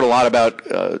 we've heard a lot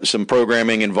about some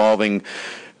programming involving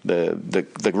the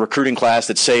recruiting class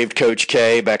that saved Coach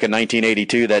K back in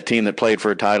 1982, that team that played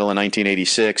for a title in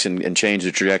 1986 and changed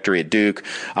the trajectory at Duke.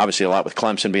 Obviously a lot with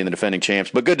Clemson being the defending champs,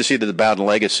 but good to see that the Bowden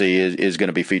legacy is going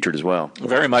to be featured as well.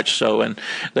 Very much so, and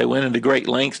they went into great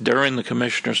length during the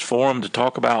Commissioners' Forum to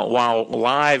talk about while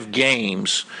live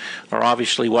games are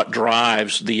obviously what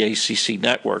drives the ACC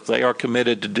Network, they are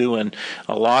committed to doing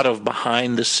a lot of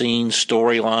behind-the-scenes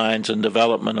storylines and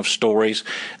development of stories.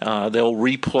 They'll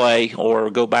replay or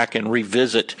go back and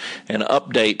revisit and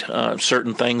update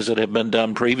certain things that have been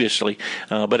done previously.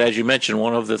 But as you mentioned,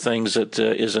 one of the things that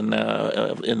is in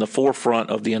the forefront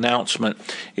of the announcement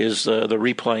is the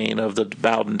replaying of the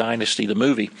Bowden Dynasty, the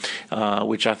movie,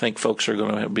 which I think folks are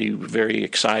going to be very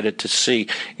excited to see.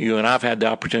 You and I've had the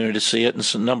opportunity to see it,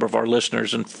 and a number of our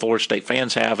listeners and Florida State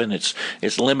fans have, and it's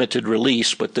limited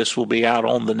release, but this will be out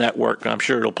on the network. I'm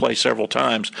sure it'll play several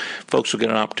times. Folks will get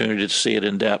an opportunity to see it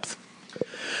in depth.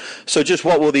 So just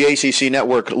what will the ACC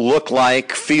Network look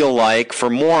like, feel like?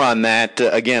 For more on that,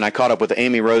 again, I caught up with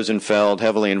Amy Rosenfeld,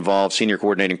 heavily involved, senior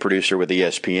coordinating producer with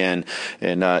ESPN.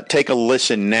 And take a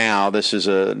listen now. This is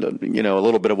a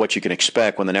little bit of what you can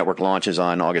expect when the network launches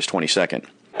on August 22nd.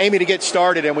 Amy, to get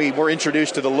started, and we were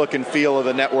introduced to the look and feel of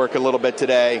the network a little bit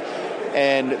today,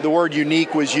 and the word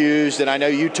unique was used, and I know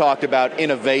you talked about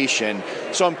innovation.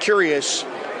 So I'm curious,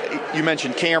 you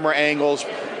mentioned camera angles,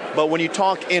 but when you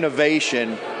talk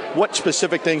innovation, what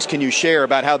specific things can you share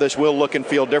about how this will look and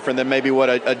feel different than maybe what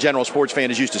a general sports fan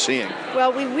is used to seeing?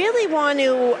 Well, we really want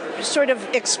to sort of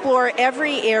explore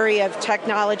every area of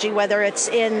technology, whether it's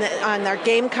on our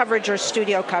game coverage or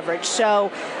studio coverage.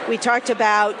 So we talked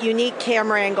about unique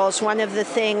camera angles. One of the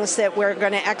things that we're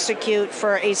going to execute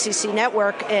for ACC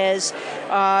Network is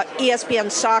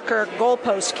ESPN soccer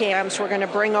goalpost cams we're going to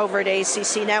bring over to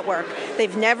ACC Network.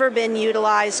 They've never been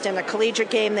utilized in a collegiate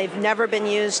game. They've never been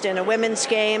used in a women's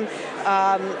game.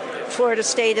 Florida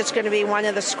State is going to be one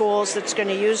of the schools that's going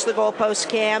to use the goalpost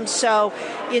cam. So,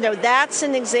 that's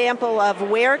an example of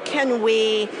where can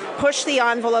we push the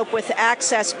envelope with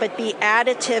access but be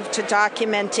additive to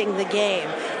documenting the game.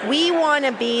 We want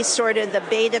to be sort of the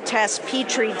beta test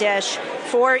petri dish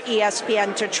for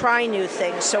ESPN to try new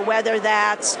things. So whether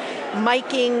that's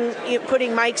miking,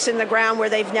 putting mics in the ground where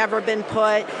they've never been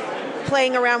put,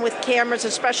 playing around with cameras,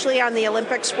 especially on the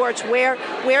Olympic sports, where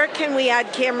can we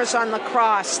add cameras on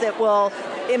lacrosse that will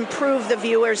improve the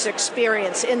viewer's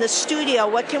experience? In the studio,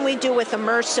 what can we do with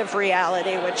immersive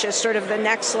reality, which is sort of the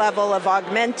next level of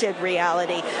augmented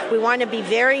reality? We want to be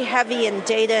very heavy in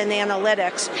data and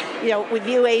analytics. We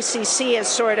view ACC as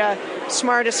sort of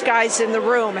smartest guys in the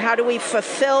room. How do we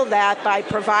fulfill that by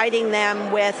providing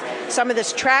them with some of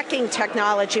this tracking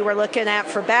technology we're looking at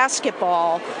for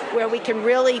basketball, where we can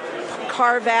really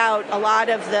carve out a lot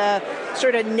of the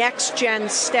sort of next-gen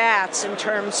stats in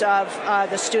terms of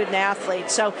the student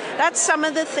athletes. So that's some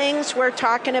of the things we're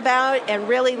talking about and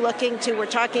really we're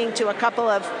talking to a couple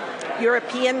of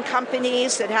European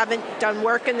companies that haven't done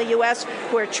work in the U.S.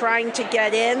 who are trying to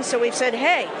get in. So we've said,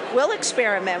 hey, we'll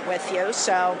experiment with you.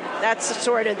 So that's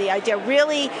sort of the idea.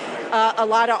 Really, a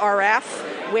lot of RF.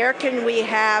 Where can we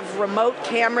have remote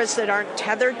cameras that aren't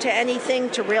tethered to anything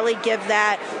to really give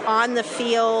that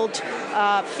on-the-field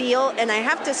feel? And I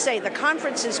have to say, the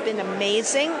conference has been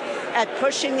amazing at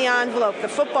pushing the envelope. The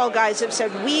football guys have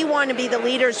said, we want to be the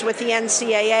leaders with the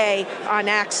NCAA on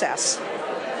access.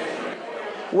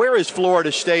 Where is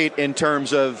Florida State in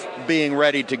terms of being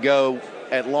ready to go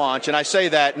at launch? And I say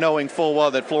that knowing full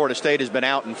well that Florida State has been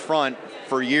out in front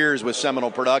for years with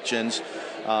Seminole Productions.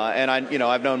 And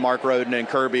I've known Mark Roden and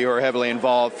Kirby, who are heavily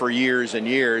involved for years and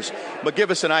years. But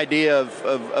give us an idea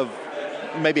of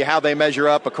maybe how they measure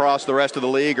up across the rest of the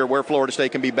league, or where Florida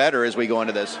State can be better as we go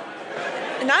into this.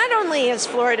 Not only is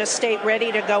Florida State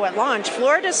ready to go at launch,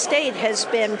 Florida State has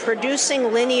been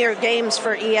producing linear games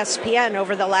for ESPN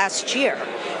over the last year.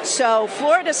 So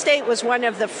Florida State was one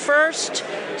of the first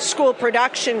school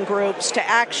production groups to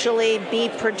actually be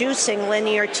producing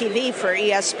linear TV for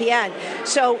ESPN.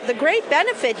 So the great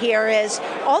benefit here is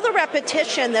all the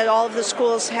repetition that all of the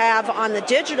schools have on the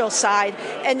digital side,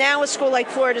 and now a school like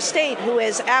Florida State, who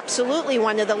is absolutely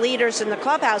one of the leaders in the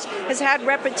clubhouse, has had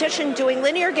repetition doing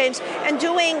linear games and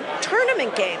doing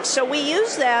tournament games. So we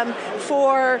use them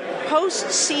for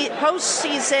postseason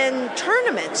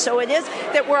tournaments. So it is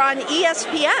that we're on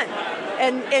ESPN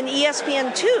and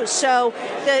ESPN2. So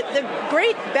the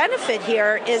great benefit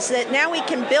here is that now we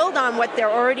can build on what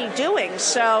they're already doing.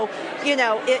 So,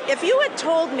 if you had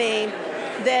told me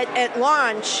that at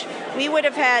launch we would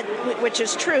have had, which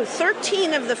is true,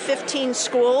 13 of the 15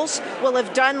 schools will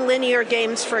have done linear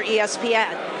games for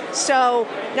ESPN. So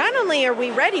not only are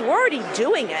we ready, we're already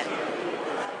doing it.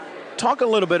 Talk a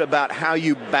little bit about how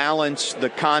you balance the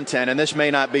content, and this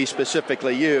may not be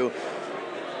specifically you,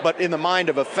 but in the mind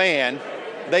of a fan,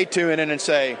 they tune in and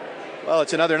say, well,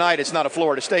 it's another night, it's not a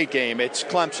Florida State game, it's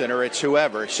Clemson or it's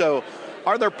whoever. So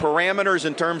are there parameters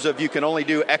in terms of you can only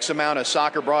do X amount of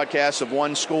soccer broadcasts of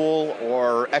one school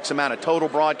or X amount of total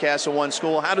broadcasts of one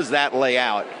school? How does that lay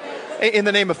out? In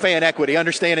the name of fan equity,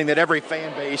 understanding that every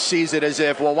fan base sees it as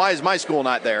if, well, why is my school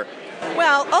not there?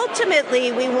 Well,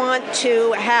 ultimately, we want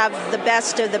to have the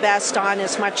best of the best on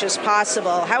as much as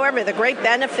possible. However, the great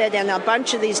benefit in a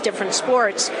bunch of these different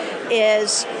sports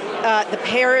is the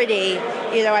parity.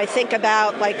 I think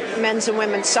about like men's and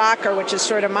women's soccer, which is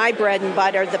sort of my bread and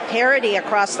butter, the parity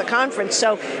across the conference.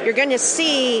 So you're going to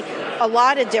see a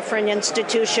lot of different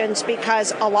institutions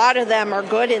because a lot of them are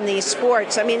good in these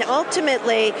sports. I mean,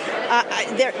 ultimately,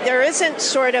 there isn't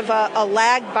sort of a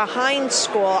lag behind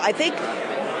school. I think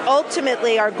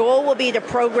ultimately our goal will be to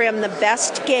program the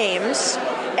best games.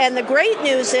 And the great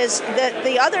news is that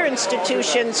the other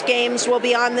institutions' games will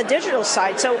be on the digital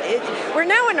side. So we're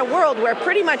now in a world where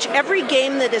pretty much every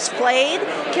game that is played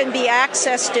can be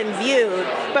accessed and viewed.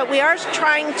 But we are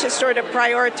trying to sort of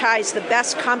prioritize the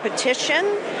best competition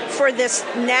for this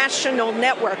national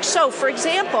network. So, for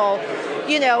example,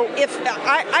 if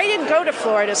I didn't go to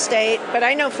Florida State, but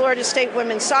I know Florida State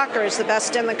women's soccer is the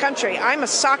best in the country. I'm a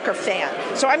soccer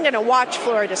fan, so I'm going to watch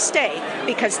Florida State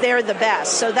because they're the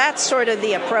best. So that's sort of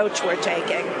the approach we're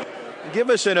taking. Give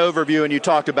us an overview, and you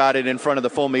talked about it in front of the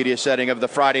full media setting, of the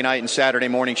Friday night and Saturday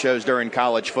morning shows during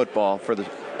college football.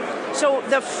 So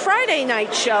the Friday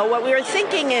night show, what we were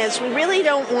thinking is we really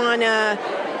don't want to,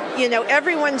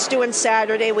 everyone's doing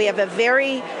Saturday. We have a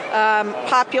very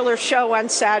popular show on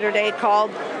Saturday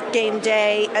called Game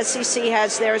Day. SEC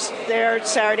has their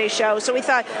Saturday show. So we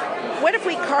thought, what if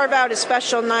we carve out a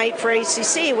special night for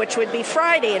ACC, which would be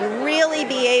Friday, and really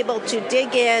be able to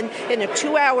dig in a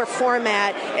 2-hour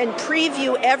format and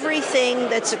preview everything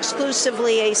that's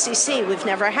exclusively ACC. We've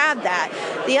never had that.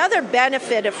 The other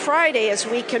benefit of Friday is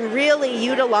we can really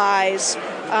utilize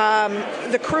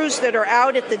the crews that are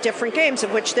out at the different games,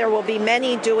 of which there will be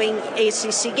many doing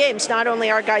ACC games. Not only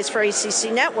our guys for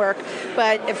ACC Network,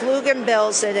 but if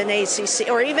Luganbill's at an ACC,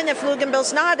 or even if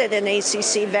Luganbill's not at an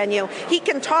ACC venue, he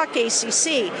can talk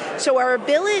ACC. So our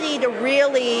ability to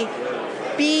really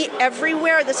be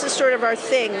everywhere, this is sort of our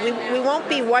thing. We won't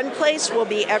be one place, we'll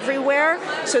be everywhere.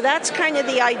 So that's kind of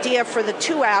the idea for the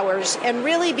 2 hours, and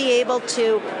really be able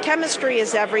to, chemistry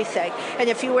is everything. And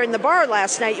if you were in the bar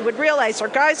last night, you would realize our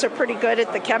guys are pretty good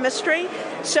at the chemistry.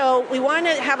 So we want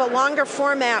to have a longer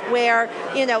format where,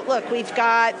 look, we've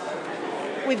got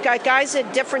guys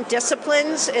at different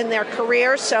disciplines in their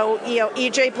career. So,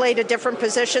 EJ played a different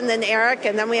position than Eric,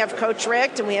 and then we have Coach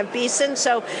Richt and we have Beeson.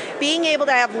 So being able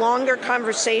to have longer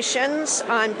conversations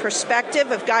on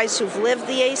perspective of guys who've lived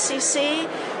the ACC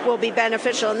will be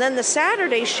beneficial. And then the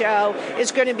Saturday show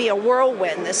is going to be a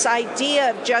whirlwind. This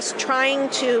idea of just trying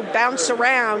to bounce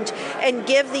around and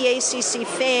give the ACC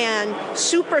fan,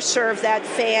 super serve that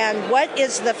fan, what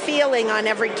is the feeling on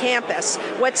every campus?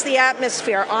 What's the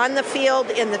atmosphere on the field,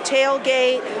 in the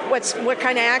tailgate? What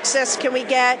kind of access can we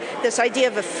get? This idea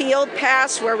of a field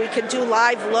pass where we can do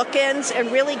live look-ins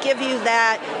and really give you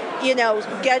that,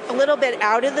 get a little bit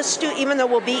out of the studio, even though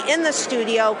we'll be in the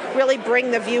studio, really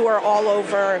bring the viewer all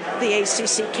over the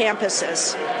ACC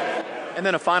campuses. And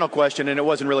then a final question, and it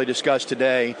wasn't really discussed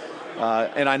today,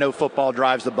 and I know football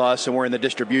drives the bus and we're in the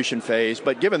distribution phase,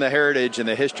 but given the heritage and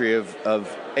the history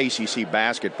of ACC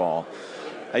basketball,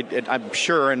 I'm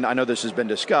sure, and I know this has been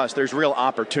discussed, there's real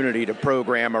opportunity to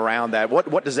program around that.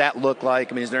 What does that look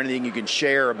like? I mean, is there anything you can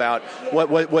share about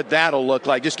what that'll look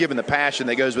like, just given the passion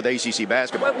that goes with ACC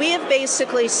basketball? What we have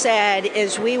basically said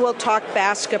is we will talk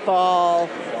basketball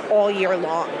all year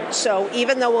long. So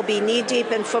even though we'll be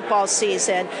knee-deep in football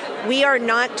season, we are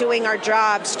not doing our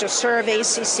jobs to serve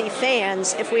ACC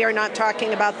fans if we are not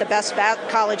talking about the best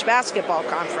college basketball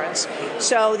conference.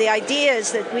 So the idea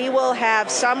is that we will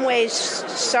have some ways,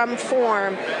 some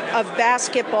form of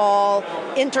basketball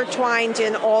intertwined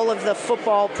in all of the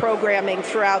football programming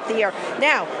throughout the year.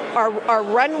 Now, our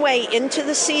runway into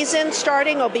the season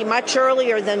starting will be much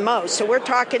earlier than most. So we're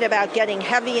talking about getting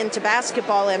heavy into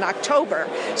basketball in October.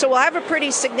 So we'll have a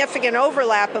pretty significant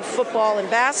overlap of football and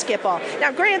basketball.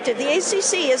 Now, granted, the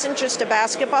ACC isn't just a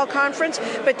basketball conference,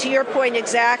 but to your point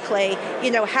exactly,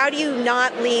 how do you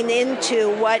not lean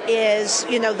into what is,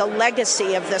 the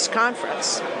legacy of this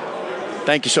conference?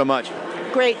 Thank you so much.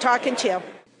 Great talking to you.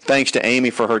 Thanks to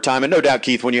Amy for her time. And no doubt,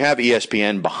 Keith, when you have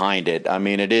ESPN behind it, I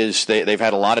mean, they've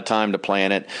had a lot of time to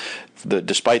plan it.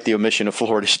 Despite the omission of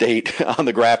Florida State on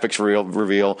the graphics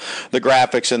reveal, the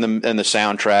graphics and the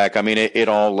soundtrack, I mean, it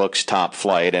all looks top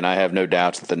flight, and I have no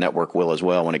doubts that the network will as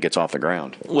well when it gets off the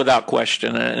ground. Without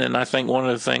question. And I think one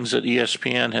of the things that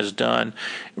ESPN has done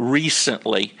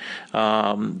recently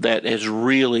that has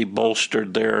really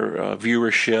bolstered their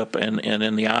viewership and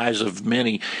in the eyes of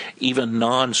many, even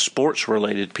non-sports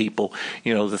related people,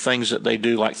 the things that they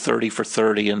do like 30 for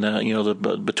 30 and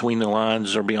the Between the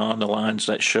Lines or Beyond the Lines,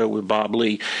 that show with Bob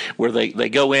Lee, where they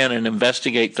go in and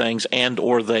investigate things and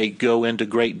or they go into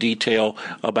great detail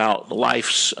about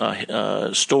life's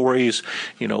stories,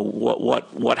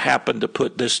 what happened to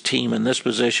put this team in this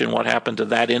position, what happened to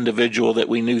that individual that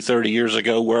we knew 30 years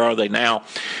ago, where are they now?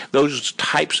 Those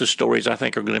types of stories I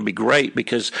think are going to be great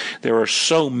because there are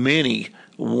so many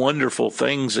wonderful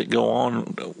things that go on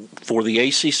for the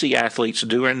ACC athletes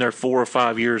during their 4 or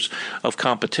 5 years of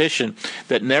competition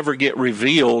that never get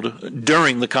revealed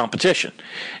during the competition.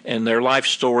 And their life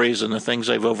stories and the things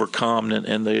they've overcome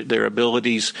and their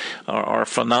abilities are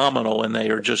phenomenal, and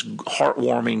they are just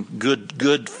heartwarming,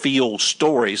 good feel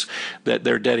stories that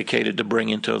they're dedicated to bring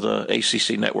into the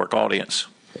ACC network audience.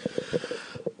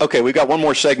 Okay, we've got one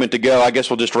more segment to go. I guess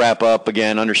we'll just wrap up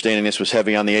again, understanding this was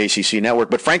heavy on the ACC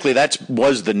network. But frankly, that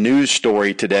was the news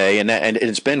story today, and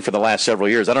it's been for the last several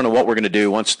years. I don't know what we're going to do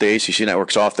once the ACC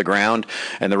network's off the ground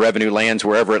and the revenue lands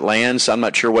wherever it lands. I'm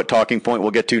not sure what talking point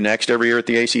we'll get to next every year at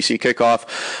the ACC kickoff.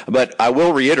 But I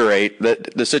will reiterate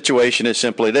that the situation is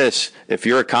simply this. If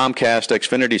you're a Comcast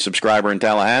Xfinity subscriber in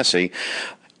Tallahassee,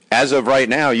 as of right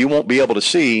now, you won't be able to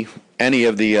see any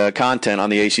of the content on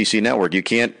the ACC network. You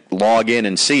can't log in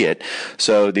and see it.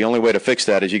 So the only way to fix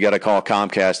that is you got to call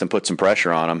Comcast and put some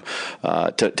pressure on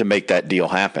them to make that deal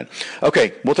happen.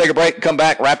 Okay, we'll take a break, come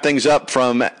back, wrap things up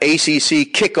from ACC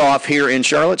kickoff here in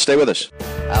Charlotte. Stay with us.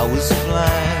 I was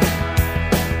flying,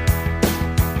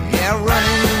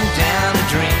 running down a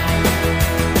dream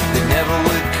that never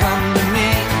would come to me,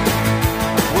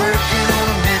 working on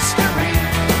a mystery,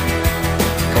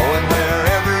 going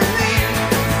wherever it leads,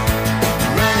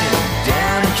 running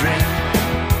down a dream.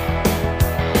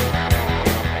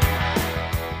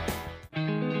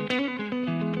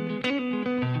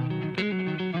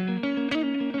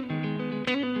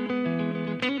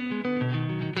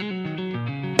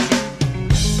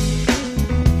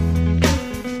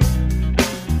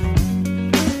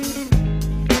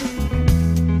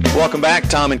 Welcome back.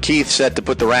 Tom and Keith set to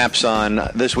put the wraps on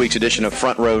this week's edition of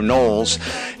Front Row Noles.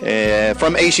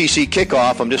 From ACC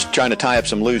kickoff, I'm just trying to tie up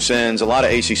some loose ends. A lot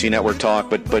of ACC network talk,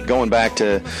 but going back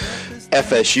to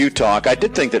FSU talk, I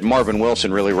did think that Marvin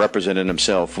Wilson really represented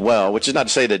himself well, which is not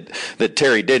to say that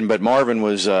Terry didn't, but Marvin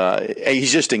was,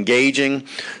 he's just engaging.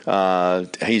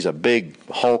 He's a big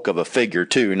hulk of a figure,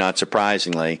 too, not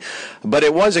surprisingly. But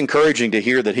it was encouraging to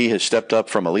hear that he has stepped up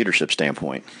from a leadership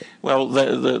standpoint. Well,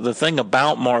 the thing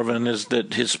about Marvin is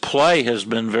that his play has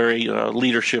been very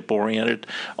leadership-oriented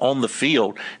on the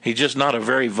field. He's just not a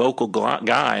very vocal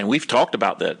guy, and we've talked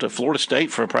about that. To Florida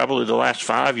State for probably the last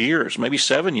 5 years, maybe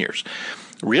 7 years,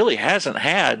 really hasn't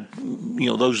had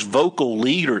those vocal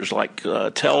leaders like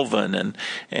Telvin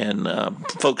and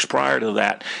folks prior to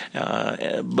that.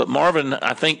 But Marvin,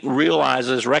 I think,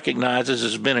 recognizes,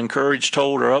 has been encouraged,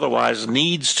 told, or otherwise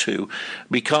needs to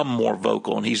become more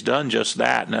vocal, and he's done just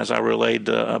that. And as I relayed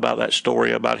about that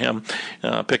story about him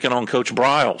picking on Coach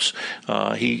Briles,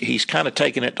 he's kind of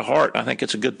taken it to heart. I think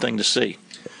it's a good thing to see.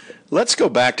 Let's go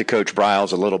back to Coach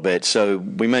Briles a little bit. So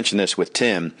we mentioned this with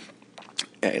Tim.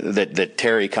 That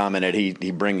Terry commented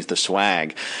he brings the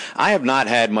swag. I have not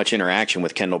had much interaction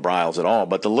with Kendall Briles at all,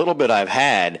 but the little bit I've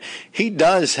had, he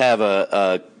does have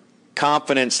a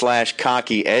confident /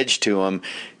 cocky edge to him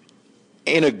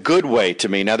in a good way to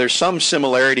me. Now there's some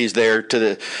similarities there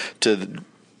to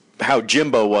how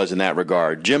Jimbo was in that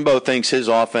regard. Jimbo thinks his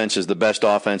offense is the best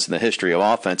offense in the history of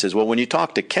offenses. Well, when you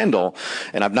talk to Kendall,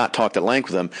 and I've not talked at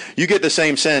length with him, you get the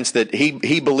same sense that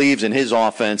he believes in his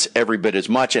offense every bit as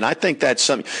much. And I think that's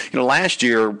something, last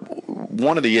year,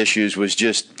 one of the issues was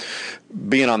just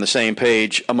being on the same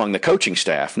page among the coaching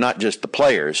staff, not just the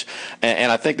players. And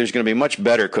I think there's going to be much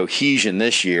better cohesion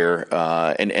this year.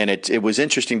 And it was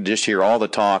interesting to just hear all the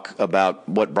talk about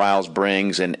what Briles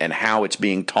brings and how it's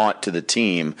being taught to the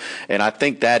team. And I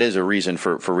think that is a reason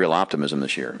for real optimism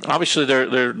this year. Obviously,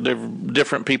 they're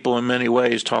different people in many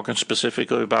ways, talking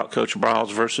specifically about Coach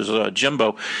Briles versus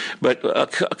Jimbo. But a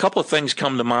couple of things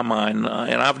come to my mind,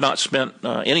 and I've not spent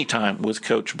any time with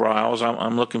Coach Briles.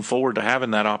 I'm looking forward to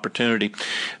having that opportunity.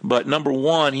 But number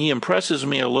one, he impresses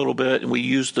me a little bit, and we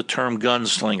use the term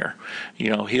gunslinger.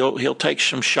 He'll take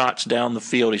some shots down the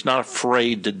field. He's not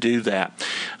afraid to do that.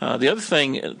 The other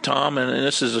thing, Tom, and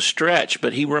this is a stretch,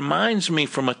 but he reminds me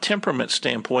from a temperament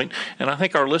standpoint, and I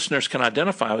think our listeners can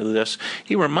identify with this,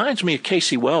 he reminds me of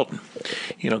Casey Weldon.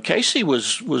 Casey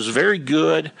was very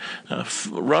good,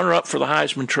 runner-up for the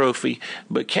Heisman Trophy,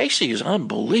 but Casey is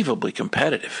unbelievably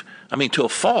competitive. I mean, to a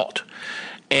fault.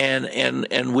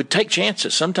 And would take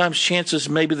chances, sometimes chances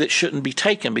maybe that shouldn't be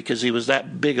taken because he was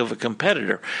that big of a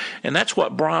competitor. And that's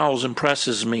what Briles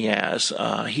impresses me as.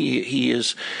 He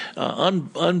is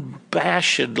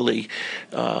unabashedly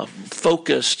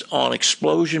focused on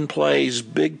explosion plays,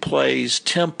 big plays,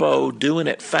 tempo, doing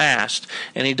it fast,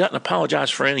 and he doesn't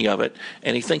apologize for any of it,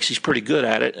 and he thinks he's pretty good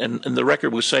at it, and the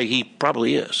record would say he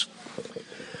probably is.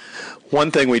 One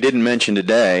thing we didn't mention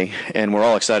today, and we're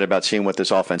all excited about seeing what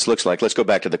this offense looks like. Let's go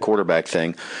back to the quarterback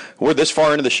thing. We're this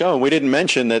far into the show, and we didn't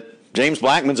mention that James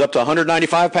Blackman's up to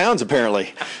 195 pounds,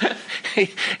 apparently.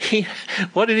 He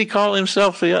what did he call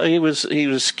himself? He was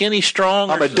skinny strong.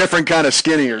 I'm a different kind of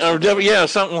skinny or something. Yeah,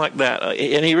 something like that.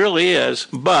 And he really is.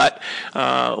 But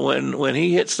when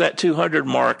he hits that 200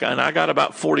 mark, and I got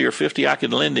about 40 or 50 I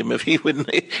could lend him if he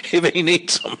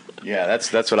needs them. Yeah,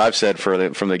 that's what I've said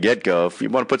from the get-go. If you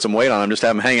want to put some weight on him, just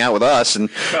have him hang out with us, and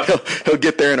he'll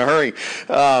get there in a hurry.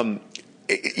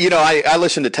 I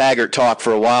listened to Taggart talk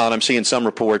for a while, and I'm seeing some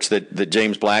reports that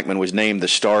James Blackman was named the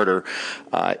starter.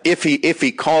 If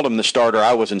he called him the starter,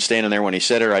 I wasn't standing there when he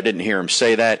said it, or I didn't hear him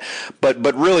say that.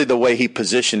 But really the way he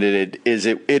positioned it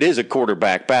is a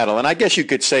quarterback battle. And I guess you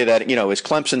could say that, is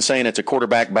Clemson saying it's a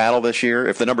quarterback battle this year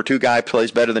if the number 2 guy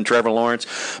plays better than Trevor Lawrence?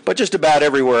 But just about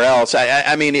everywhere else,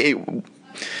 I mean,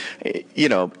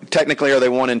 technically, are they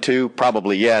 1 and 2?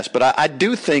 Probably yes, but I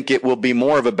do think it will be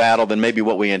more of a battle than maybe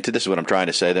what this is what I'm trying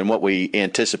to say, than what we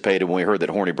anticipated when we heard that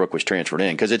Hornibrook was transferred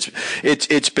in, because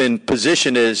it's been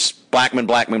positioned as Blackman.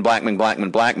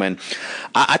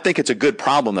 I think it's a good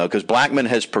problem though, because Blackman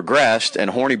has progressed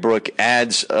and Hornibrook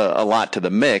adds a lot to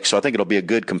the mix, so I think it'll be a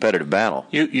good competitive battle.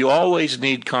 You always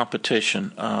need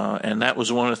competition, and that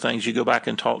was one of the things. You go back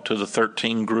and talk to the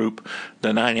 13 group,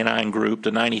 the 99 group,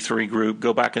 the 93 group.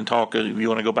 Go back and talk. If you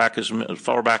want to go back as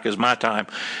far back as my time,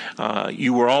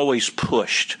 you were always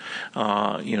pushed.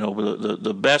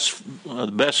 The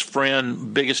best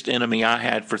friend, biggest enemy I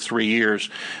had for 3 years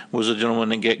was a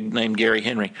gentleman named Gary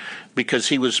Henry, because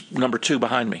he was number 2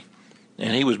 behind me,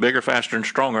 and he was bigger, faster, and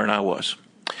stronger than I was.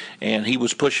 And he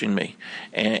was pushing me,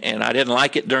 and I didn't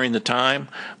like it during the time,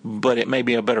 but it made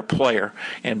me a better player.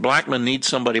 And Blackman needs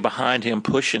somebody behind him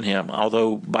pushing him,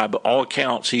 although by all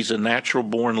accounts he's a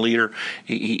natural-born leader.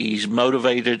 He's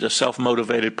motivated, a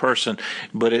self-motivated person,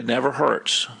 but it never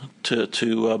hurts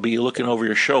to be looking over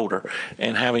your shoulder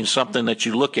and having something that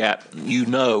you look at,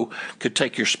 could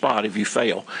take your spot if you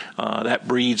fail. That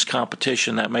breeds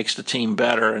competition, that makes the team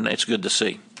better, and it's good to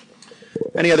see.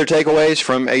 Any other takeaways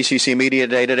from ACC Media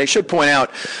Day today? I should point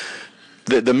out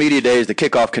the Media Day, the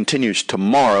kickoff continues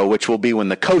tomorrow, which will be when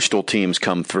the coastal teams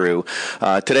come through.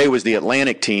 Today was the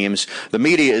Atlantic teams. The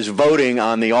media is voting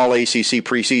on the All-ACC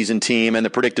preseason team and the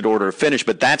predicted order of finish,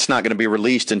 but that's not going to be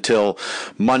released until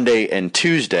Monday and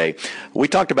Tuesday. We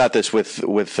talked about this with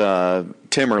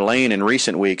Tim or Lane in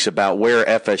recent weeks about where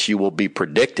FSU will be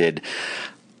predicted.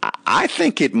 I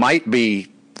think it might be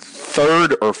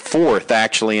 3rd or 4th,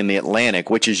 actually, in the Atlantic,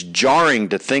 which is jarring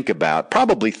to think about.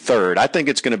 Probably 3rd. I think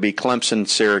it's going to be Clemson,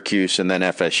 Syracuse, and then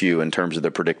FSU in terms of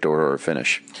the predicted order of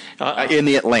finish in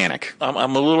the Atlantic.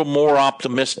 I'm a little more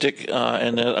optimistic,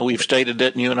 and we've stated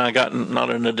it, and you and I got not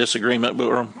in a disagreement, but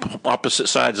we're on opposite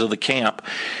sides of the camp.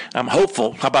 I'm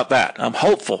hopeful. How about that? I'm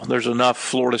hopeful there's enough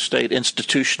Florida State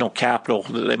institutional capital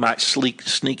that they might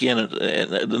sneak in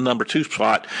at the number 2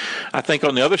 spot. I think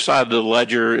on the other side of the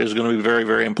ledger is going to be very,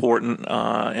 very important. important,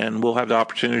 and we'll have the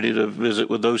opportunity to visit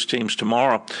with those teams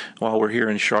tomorrow while we're here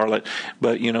in Charlotte.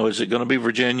 But, is it going to be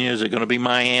Virginia? Is it going to be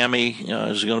Miami?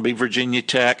 Is it going to be Virginia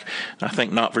Tech? I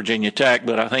think not Virginia Tech,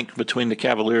 but I think between the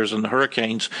Cavaliers and the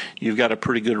Hurricanes, you've got a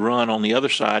pretty good run on the other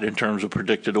side in terms of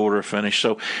predicted order of finish.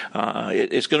 So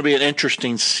it's going to be an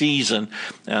interesting season.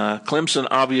 Clemson,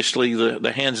 obviously,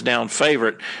 the hands-down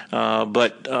favorite,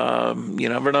 but you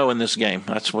never know in this game.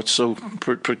 That's what's so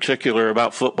particular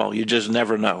about football. You just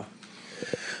never know.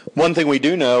 One thing we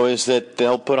do know is that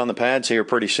they'll put on the pads here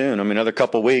pretty soon. I mean, another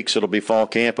couple weeks, it'll be fall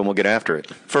camp, and we'll get after it.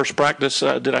 First practice,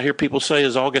 did I hear people say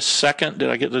is August 2nd? Did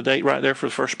I get the date right there for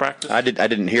the first practice? I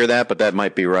didn't hear that, but that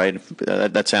might be right.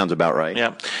 That sounds about right.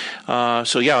 Yeah.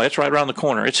 So, it's right around the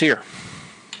corner. It's here.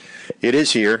 It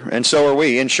is here, and so are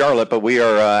we in Charlotte, but we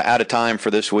are out of time for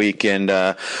this week, and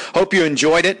hope you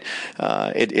enjoyed it.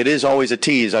 It is always a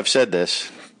tease. I've said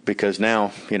this. Because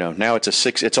now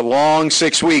it's a long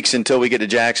 6 weeks until we get to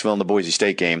Jacksonville in the Boise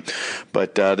State game.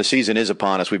 But the season is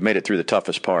upon us. We've made it through the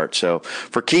toughest part. So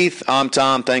for Keith, I'm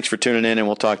Tom. Thanks for tuning in, and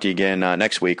we'll talk to you again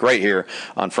next week right here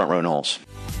on Front Row Noles.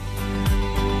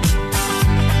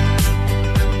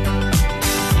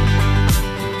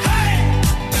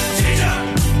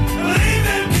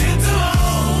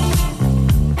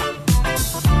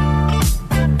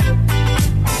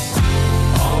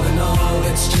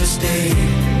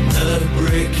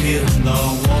 In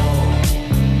the